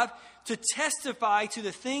verse 5, to testify to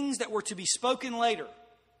the things that were to be spoken later.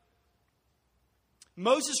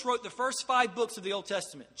 Moses wrote the first 5 books of the Old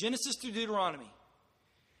Testament, Genesis through Deuteronomy.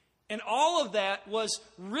 And all of that was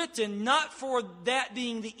written not for that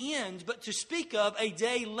being the end, but to speak of a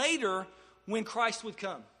day later when Christ would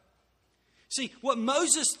come. See, what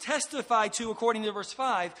Moses testified to, according to verse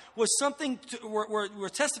 5, was something we're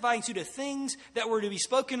testifying to the things that were to be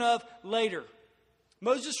spoken of later.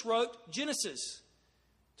 Moses wrote Genesis,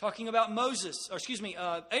 talking about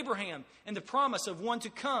Abraham and the promise of one to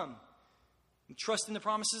come. Trust in the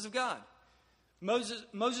promises of God.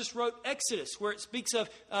 Moses wrote Exodus, where it speaks of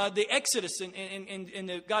the Exodus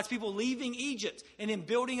and God's people leaving Egypt and in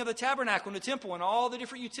building of the tabernacle and the temple and all the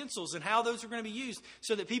different utensils and how those are going to be used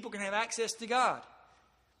so that people can have access to God.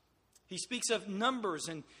 He speaks of Numbers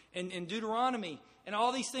and Deuteronomy and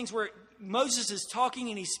all these things where Moses is talking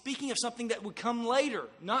and he's speaking of something that would come later,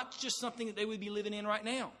 not just something that they would be living in right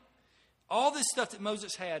now. All this stuff that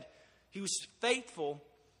Moses had, he was faithful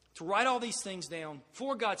to write all these things down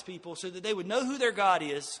for God's people so that they would know who their God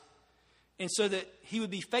is and so that He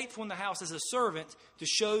would be faithful in the house as a servant to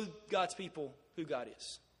show God's people who God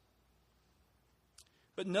is.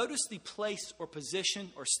 But notice the place or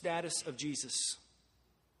position or status of Jesus.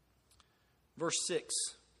 Verse 6.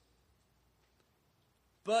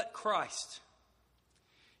 But Christ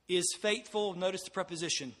is faithful, notice the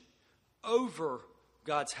preposition, over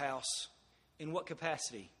God's house. In what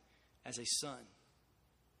capacity? As a son.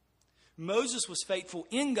 Moses was faithful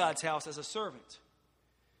in God's house as a servant.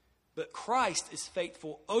 But Christ is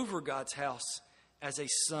faithful over God's house as a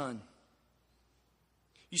son.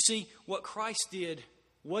 You see, what Christ did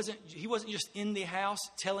He wasn't just in the house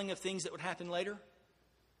telling of things that would happen later.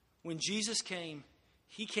 When Jesus came,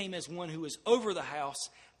 He came as one who was over the house,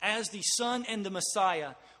 as the Son and the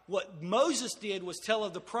Messiah. What Moses did was tell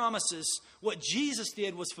of the promises. What Jesus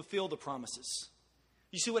did was fulfill the promises.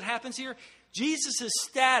 You see what happens here? Jesus'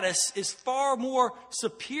 status is far more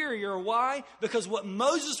superior. Why? Because what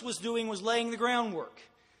Moses was doing was laying the groundwork,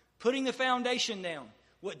 putting the foundation down.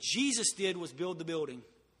 What Jesus did was build the building.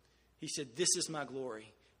 He said, this is my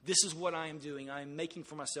glory. This is what I am doing. I am making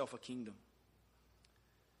for myself a kingdom.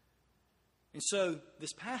 And so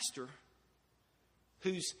this pastor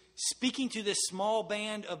who's speaking to this small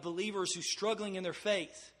band of believers who's struggling in their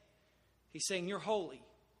faith. He's saying, you're holy.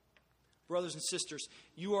 Brothers and sisters,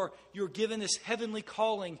 you're given this heavenly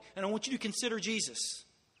calling, and I want you to consider Jesus.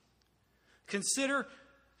 Consider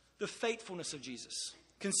the faithfulness of Jesus.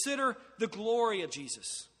 Consider the glory of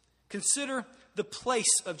Jesus. Consider the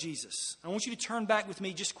place of Jesus. I want you to turn back with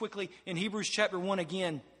me just quickly in Hebrews chapter 1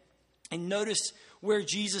 again and notice where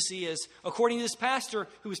Jesus is. According to this pastor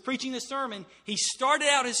who was preaching this sermon, he started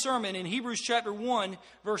out his sermon in Hebrews chapter 1,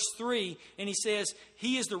 verse 3, and he says,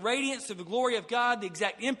 He is the radiance of the glory of God, the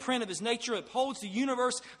exact imprint of His nature, upholds the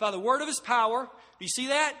universe by the word of His power. Do you see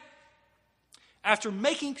that? After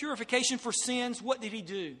making purification for sins, what did He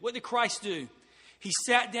do? What did Christ do? He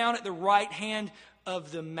sat down at the right hand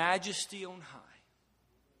of the Majesty on high.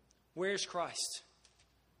 Where's Christ?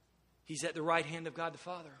 He's at the right hand of God the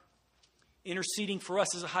Father, interceding for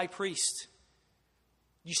us as a high priest.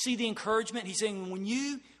 You see the encouragement? He's saying when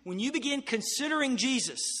you begin considering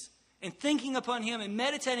Jesus and thinking upon Him and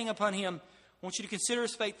meditating upon Him, I want you to consider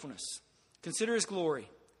His faithfulness. Consider His glory.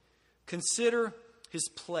 Consider His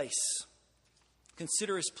place.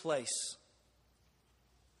 Consider His place.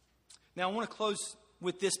 Now I want to close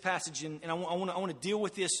with this passage, and I want to deal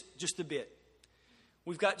with this just a bit.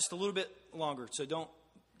 We've got just a little bit longer, so don't.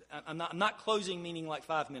 I'm not closing meaning like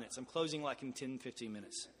 5 minutes. I'm closing like in 10, 15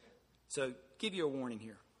 minutes. So give you a warning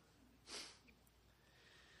here.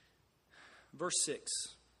 Verse 6.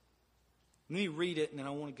 Let me read it, and then I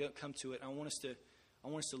want to come to it. I want us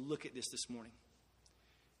to look at this morning.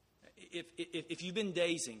 If you've been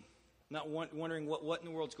dazing, not wondering what in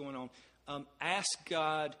the world's going on, ask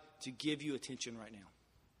God to give you attention right now.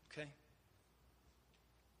 Okay?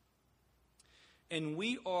 And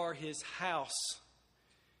we are His house,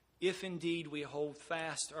 if indeed we hold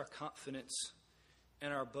fast our confidence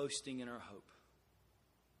and our boasting in our hope.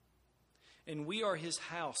 And we are His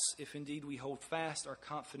house, if indeed we hold fast our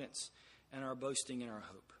confidence and our boasting in our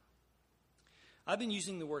hope. I've been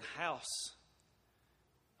using the word house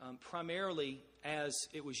primarily as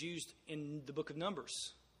it was used in the book of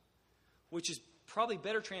Numbers, which is probably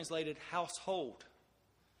better translated household.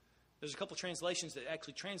 There's a couple translations that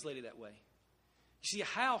actually translate it that way. You see, a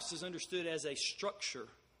house is understood as a structure.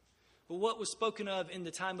 But what was spoken of in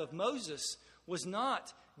the time of Moses was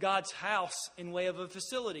not God's house in way of a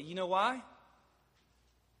facility. You know why?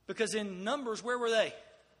 Because in Numbers, where were they?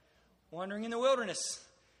 Wandering in the wilderness.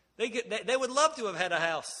 They would love to have had a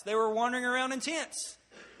house. They were wandering around in tents.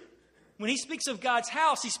 When he speaks of God's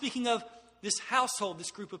house, he's speaking of this household,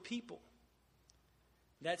 this group of people.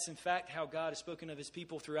 That's in fact how God has spoken of His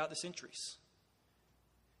people throughout the centuries.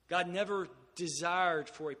 God never desired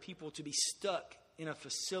for a people to be stuck in a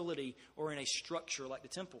facility or in a structure like the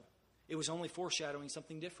temple. It was only foreshadowing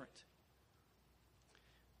something different.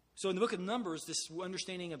 So in the book of Numbers, this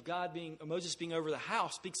understanding of Moses being over the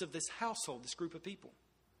house speaks of this household, this group of people.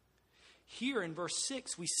 Here in verse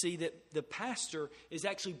 6, we see that the pastor is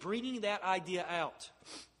actually bringing that idea out.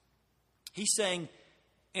 He's saying,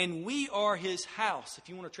 and we are His house, if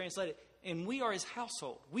you want to translate it, and we are His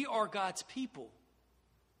household. We are God's people.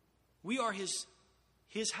 We are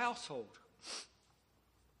His household.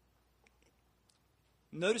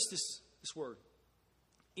 Notice this word,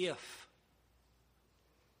 if.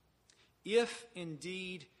 If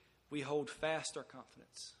indeed we hold fast our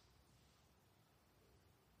confidence.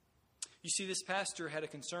 You see, this pastor had a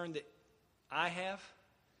concern that I have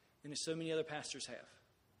and that so many other pastors have.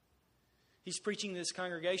 He's preaching to this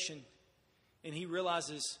congregation, and he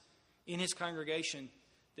realizes in his congregation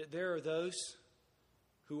that there are those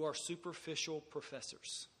who are superficial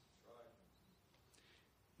professors.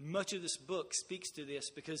 Much of this book speaks to this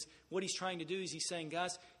because what he's trying to do is he's saying,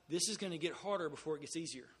 guys, this is going to get harder before it gets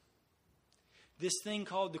easier. This thing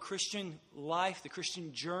called the Christian life, the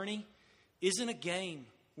Christian journey, isn't a game.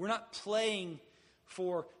 We're not playing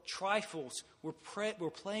for trifles. We're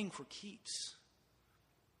playing for keeps.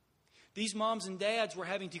 These moms and dads were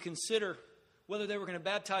having to consider whether they were going to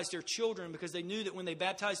baptize their children because they knew that when they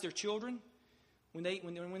baptized their children, when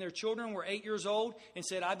their children were 8 years old and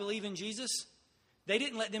said, I believe in Jesus, they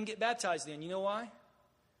didn't let them get baptized then. You know why?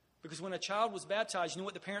 Because when a child was baptized, you know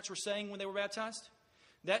what the parents were saying when they were baptized?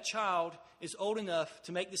 That child is old enough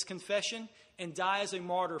to make this confession and die as a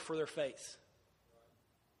martyr for their faith.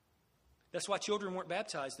 That's why children weren't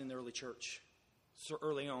baptized in the early church so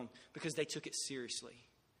early on, because they took it seriously.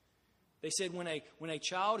 They said when a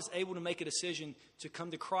child is able to make a decision to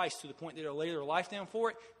come to Christ to the point that they'll lay their life down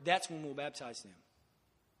for it, that's when we'll baptize them.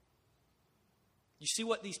 You see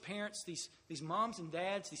what these parents, these moms and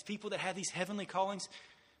dads, these people that have these heavenly callings,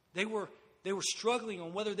 they were struggling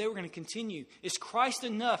on whether they were going to continue. Is Christ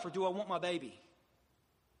enough, or do I want my baby?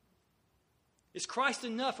 Is Christ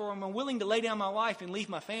enough, or am I willing to lay down my life and leave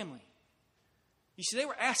my family? You see, they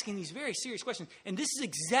were asking these very serious questions. And this is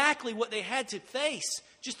exactly what they had to face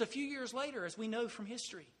just a few years later, as we know from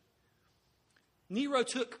history. Nero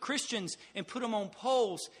took Christians and put them on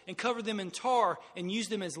poles and covered them in tar and used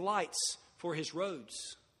them as lights for his roads.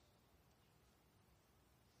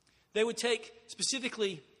 They would take,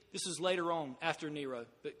 specifically, this was later on after Nero,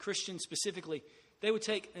 but Christians specifically, they would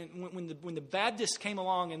take, when the Baptists came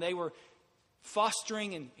along and they were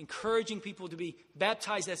fostering and encouraging people to be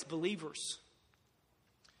baptized as believers,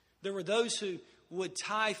 there were those who would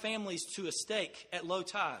tie families to a stake at low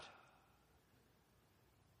tide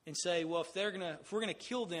and say, well, if we're going to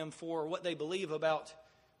kill them for what they believe about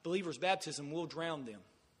believers' baptism, we'll drown them.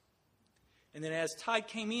 And then as tide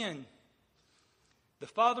came in, the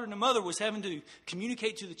father and the mother was having to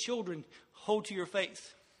communicate to the children, hold to your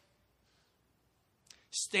faith.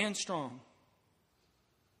 Stand strong.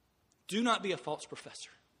 Do not be a false professor.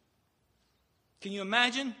 Can you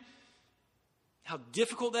imagine how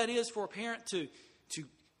difficult that is for a parent to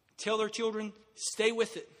tell their children, stay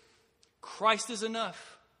with it. Christ is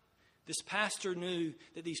enough. This pastor knew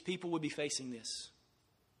that these people would be facing this.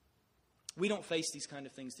 We don't face these kind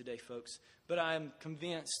of things today, folks, but I am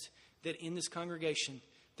convinced that in this congregation,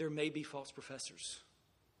 there may be false professors.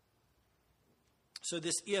 So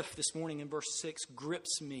this if this morning in verse 6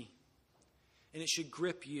 grips me, and it should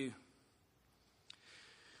grip you.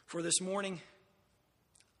 For this morning,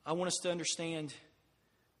 I want us to understand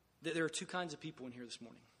that there are two kinds of people in here this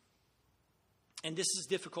morning. And this is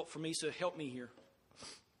difficult for me, so help me here.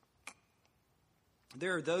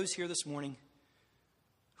 There are those here this morning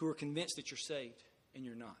who are convinced that you're saved, and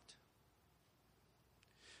you're not.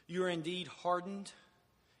 You are indeed hardened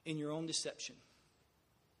in your own deception.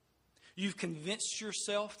 You've convinced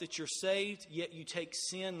yourself that you're saved, yet you take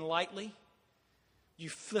sin lightly. You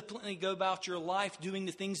flippantly go about your life doing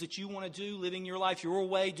the things that you want to do, living your life your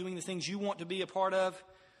way, doing the things you want to be a part of.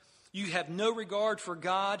 You have no regard for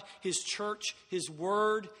God, His church, His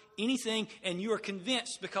word, anything, and you are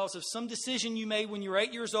convinced because of some decision you made when you were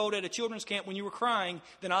 8 years old at a children's camp when you were crying,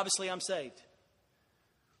 then obviously I'm saved.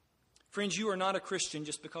 Friends, you are not a Christian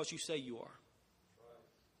just because you say you are.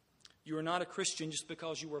 You are not a Christian just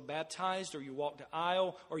because you were baptized or you walked the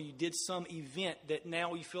aisle or you did some event that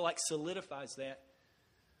now you feel like solidifies that.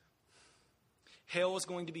 Hell is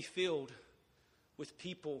going to be filled with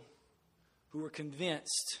people who were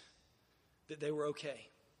convinced that they were okay.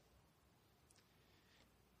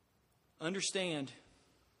 Understand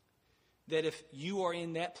that if you are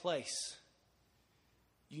in that place,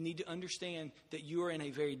 you need to understand that you are in a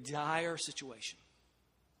very dire situation.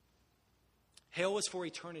 Hell is for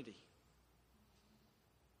eternity.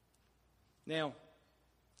 Now,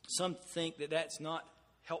 some think that that's not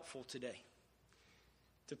helpful today,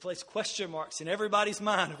 to place question marks in everybody's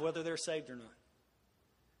mind of whether they're saved or not.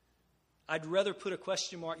 I'd rather put a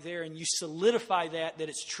question mark there and you solidify that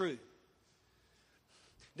it's true,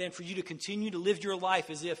 than for you to continue to live your life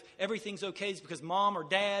as if everything's okay because mom or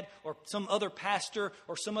dad or some other pastor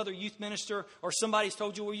or some other youth minister or somebody's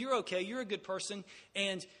told you, well, you're okay, you're a good person,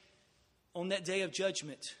 and on that day of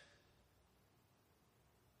judgment,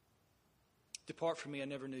 depart from me, I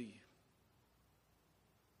never knew you.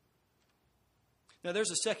 Now,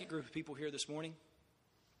 there's a second group of people here this morning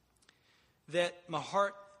that my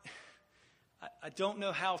heart, I don't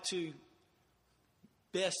know how to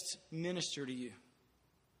best minister to you.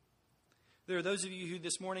 There are those of you who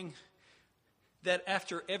this morning, that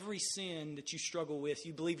after every sin that you struggle with,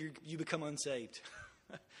 you believe you become unsaved.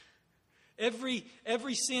 Every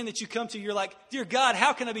sin that you come to, you're like, dear God,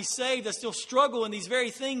 how can I be saved? I still struggle in these very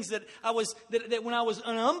things that when I was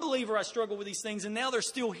an unbeliever, I struggled with these things, and now they're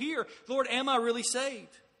still here. Lord, am I really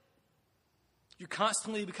saved? You're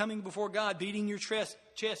constantly becoming before God, beating your chest,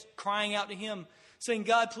 crying out to Him, saying,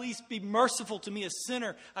 God, please be merciful to me, a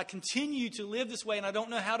sinner. I continue to live this way, and I don't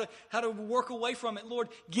know how to work away from it. Lord,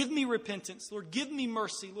 give me repentance. Lord, give me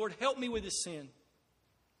mercy. Lord, help me with this sin.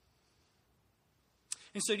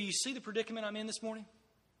 And so do you see the predicament I'm in this morning?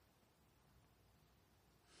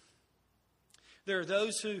 There are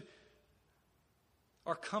those who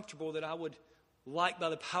are comfortable that I would like by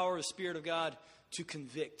the power of the Spirit of God to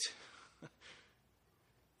convict.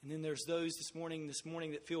 And then there's those this morning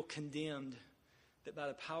that feel condemned, that by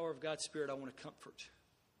the power of God's Spirit I want to comfort.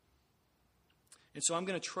 And so I'm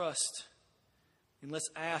going to trust, and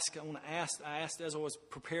I asked as I was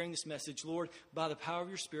preparing this message, Lord, by the power of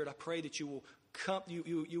your Spirit, I pray that you will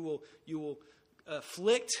you will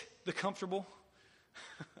afflict the comfortable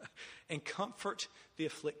and comfort the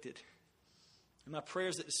afflicted. And my prayer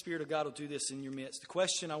is that the Spirit of God will do this in your midst. The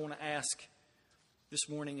question I want to ask this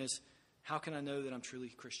morning is, How can I know that I'm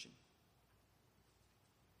truly a Christian?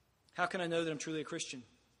 How can I know that I'm truly a Christian?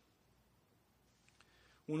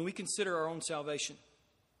 When we consider our own salvation,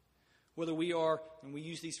 whether we are, and we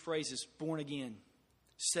use these phrases, born again,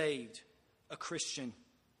 saved, a Christian,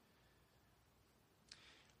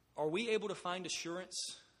 are we able to find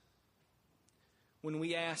assurance when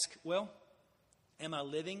we ask, well, am I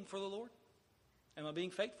living for the Lord? Am I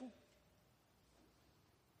being faithful?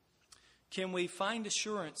 Can we find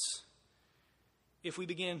assurance if we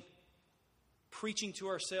begin preaching to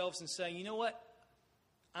ourselves and saying, you know what?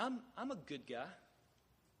 I'm a good guy.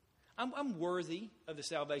 I'm worthy of the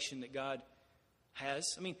salvation that God has.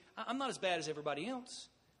 I mean, I'm not as bad as everybody else.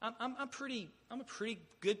 I'm a pretty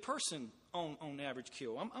good person on average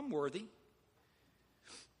kill. I'm worthy.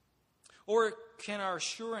 Or can our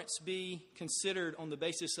assurance be considered on the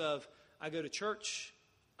basis of, I go to church,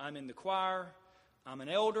 I'm in the choir, I'm an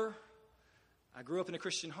elder, I grew up in a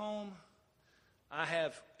Christian home, I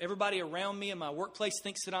have everybody around me in my workplace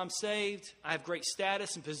thinks that I'm saved, I have great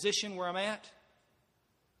status and position where I'm at?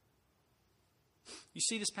 You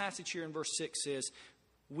see, this passage here in verse 6 says,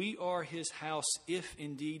 we are his house if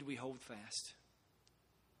indeed we hold fast.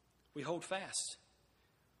 We hold fast.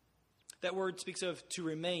 That word speaks of to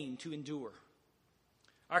remain, to endure.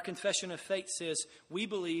 Our confession of faith says we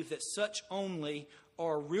believe that such only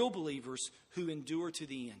are real believers who endure to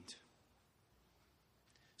the end.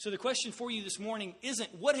 So the question for you this morning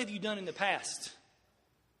isn't, what have you done in the past?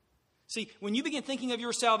 See, when you begin thinking of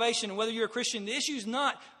your salvation and whether you're a Christian, the issue is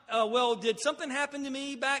not, well, did something happen to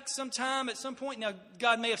me back sometime at some point? Now,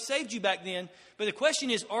 God may have saved you back then, but the question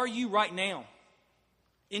is, are you right now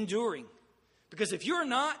enduring? Because if you're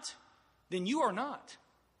not, then you are not.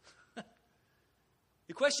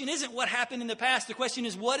 The question isn't what happened in the past. The question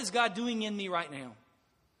is, what is God doing in me right now?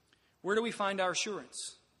 Where do we find our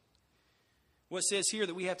assurance? Well, it says here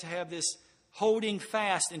that we have to have this holding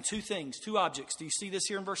fast in two things, two objects. Do you see this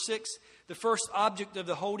here in verse 6? The first object of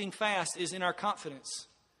the holding fast is in our confidence.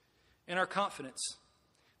 In our confidence.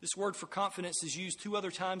 This word for confidence is used two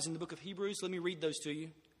other times in the book of Hebrews. Let me read those to you.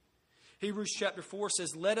 Hebrews chapter 4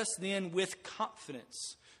 says, let us then with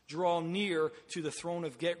confidence draw near to the throne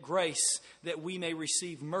of grace that we may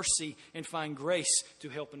receive mercy and find grace to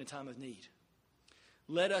help in a time of need.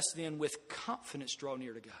 Let us then with confidence draw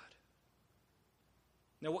near to God.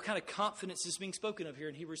 Now, what kind of confidence is being spoken of here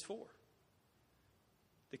in Hebrews 4?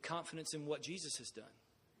 The confidence in what Jesus has done.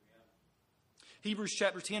 Hebrews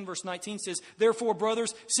chapter 10 verse 19 says, therefore,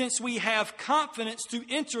 brothers, since we have confidence to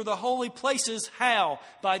enter the holy places, how?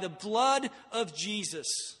 By the blood of Jesus.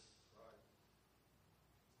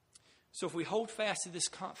 So if we hold fast to this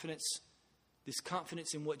confidence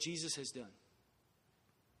in what Jesus has done.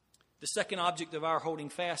 The second object of our holding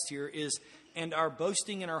fast here is, and our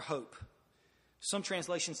boasting in our hope. Some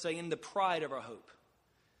translations say, in the pride of our hope.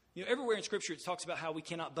 You know, everywhere in Scripture it talks about how we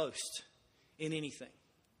cannot boast in anything.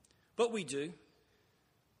 But we do.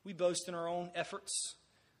 We boast in our own efforts,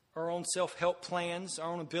 our own self-help plans,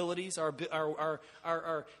 our own abilities, our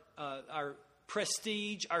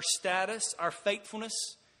prestige, our status, our faithfulness.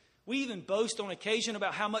 We even boast on occasion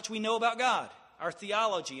about how much we know about God, our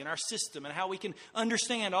theology and our system, and how we can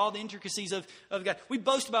understand all the intricacies of God. We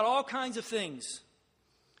boast about all kinds of things.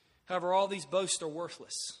 However, all these boasts are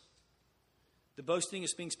worthless. The boasting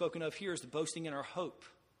is being spoken of here is the boasting in our hope.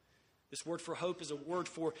 This word for hope is a word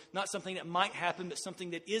for not something that might happen, but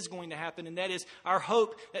something that is going to happen. And that is our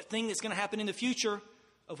hope, that thing that's going to happen in the future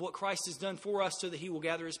of what Christ has done for us so that he will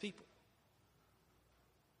gather his people.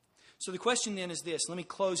 So the question then is this. Let me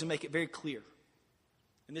close and make it very clear.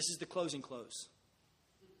 And this is the closing close.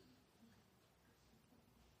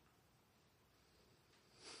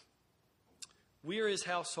 We are his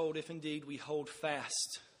household if indeed we hold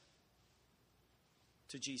fast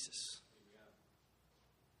to Jesus.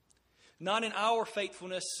 Not in our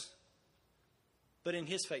faithfulness, but in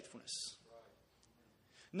his faithfulness.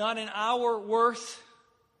 Not in our worth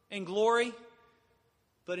and glory,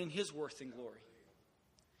 but in his worth and glory.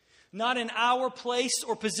 Not in our place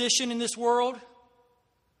or position in this world,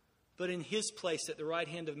 but in his place at the right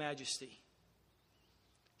hand of majesty.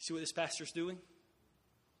 See what this pastor's doing?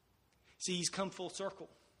 See, he's come full circle.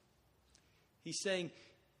 He's saying,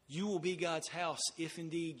 you will be God's house if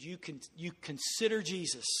indeed you consider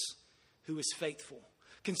Jesus, who is faithful.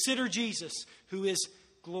 Consider Jesus, who is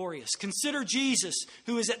glorious. Consider Jesus,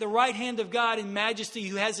 who is at the right hand of God in majesty,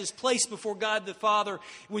 who has his place before God the Father.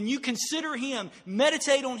 When you consider him,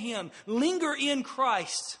 meditate on him, linger in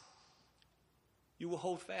Christ, you will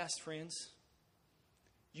hold fast, friends.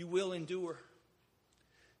 You will endure.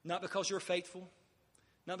 Not because you're faithful,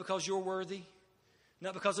 not because you're worthy,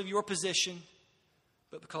 not because of your position,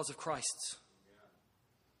 but because of Christ's.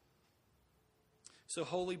 So,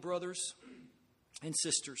 holy brothers and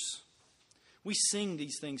sisters, we sing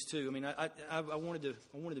these things too. I mean, I wanted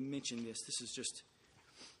to mention this. This is just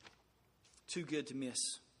too good to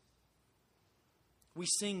miss. We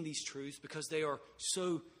sing these truths because they are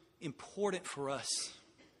so important for us.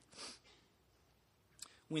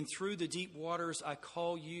 When through the deep waters I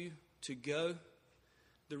call you to go,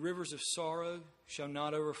 the rivers of sorrow shall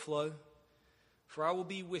not overflow. For I will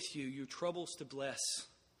be with you, your troubles to bless,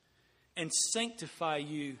 and sanctify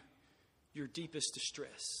you, your deepest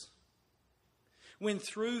distress. When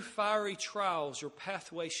through fiery trials your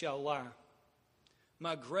pathway shall lie,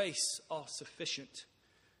 my grace all sufficient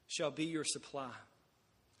shall be your supply.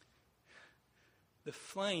 The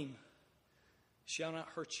flame shall not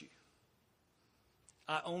hurt you.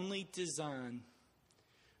 I only design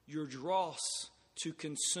your dross to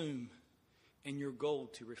consume and your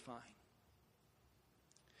gold to refine.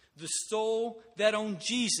 The soul that on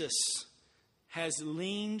Jesus has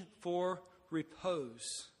leaned for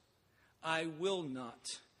repose, I will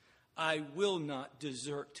not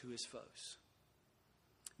desert to his foes.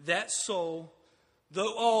 That soul,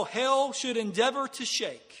 though all hell should endeavor to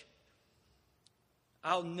shake,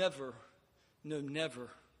 I'll never, no never,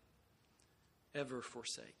 ever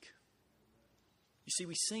forsake. You see,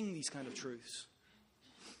 we sing these kind of truths.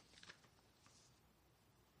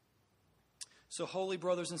 So, holy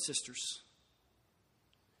brothers and sisters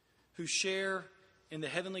who share in the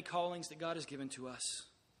heavenly callings that God has given to us,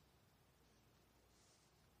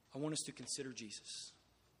 I want us to consider Jesus.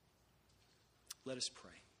 Let us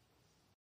pray.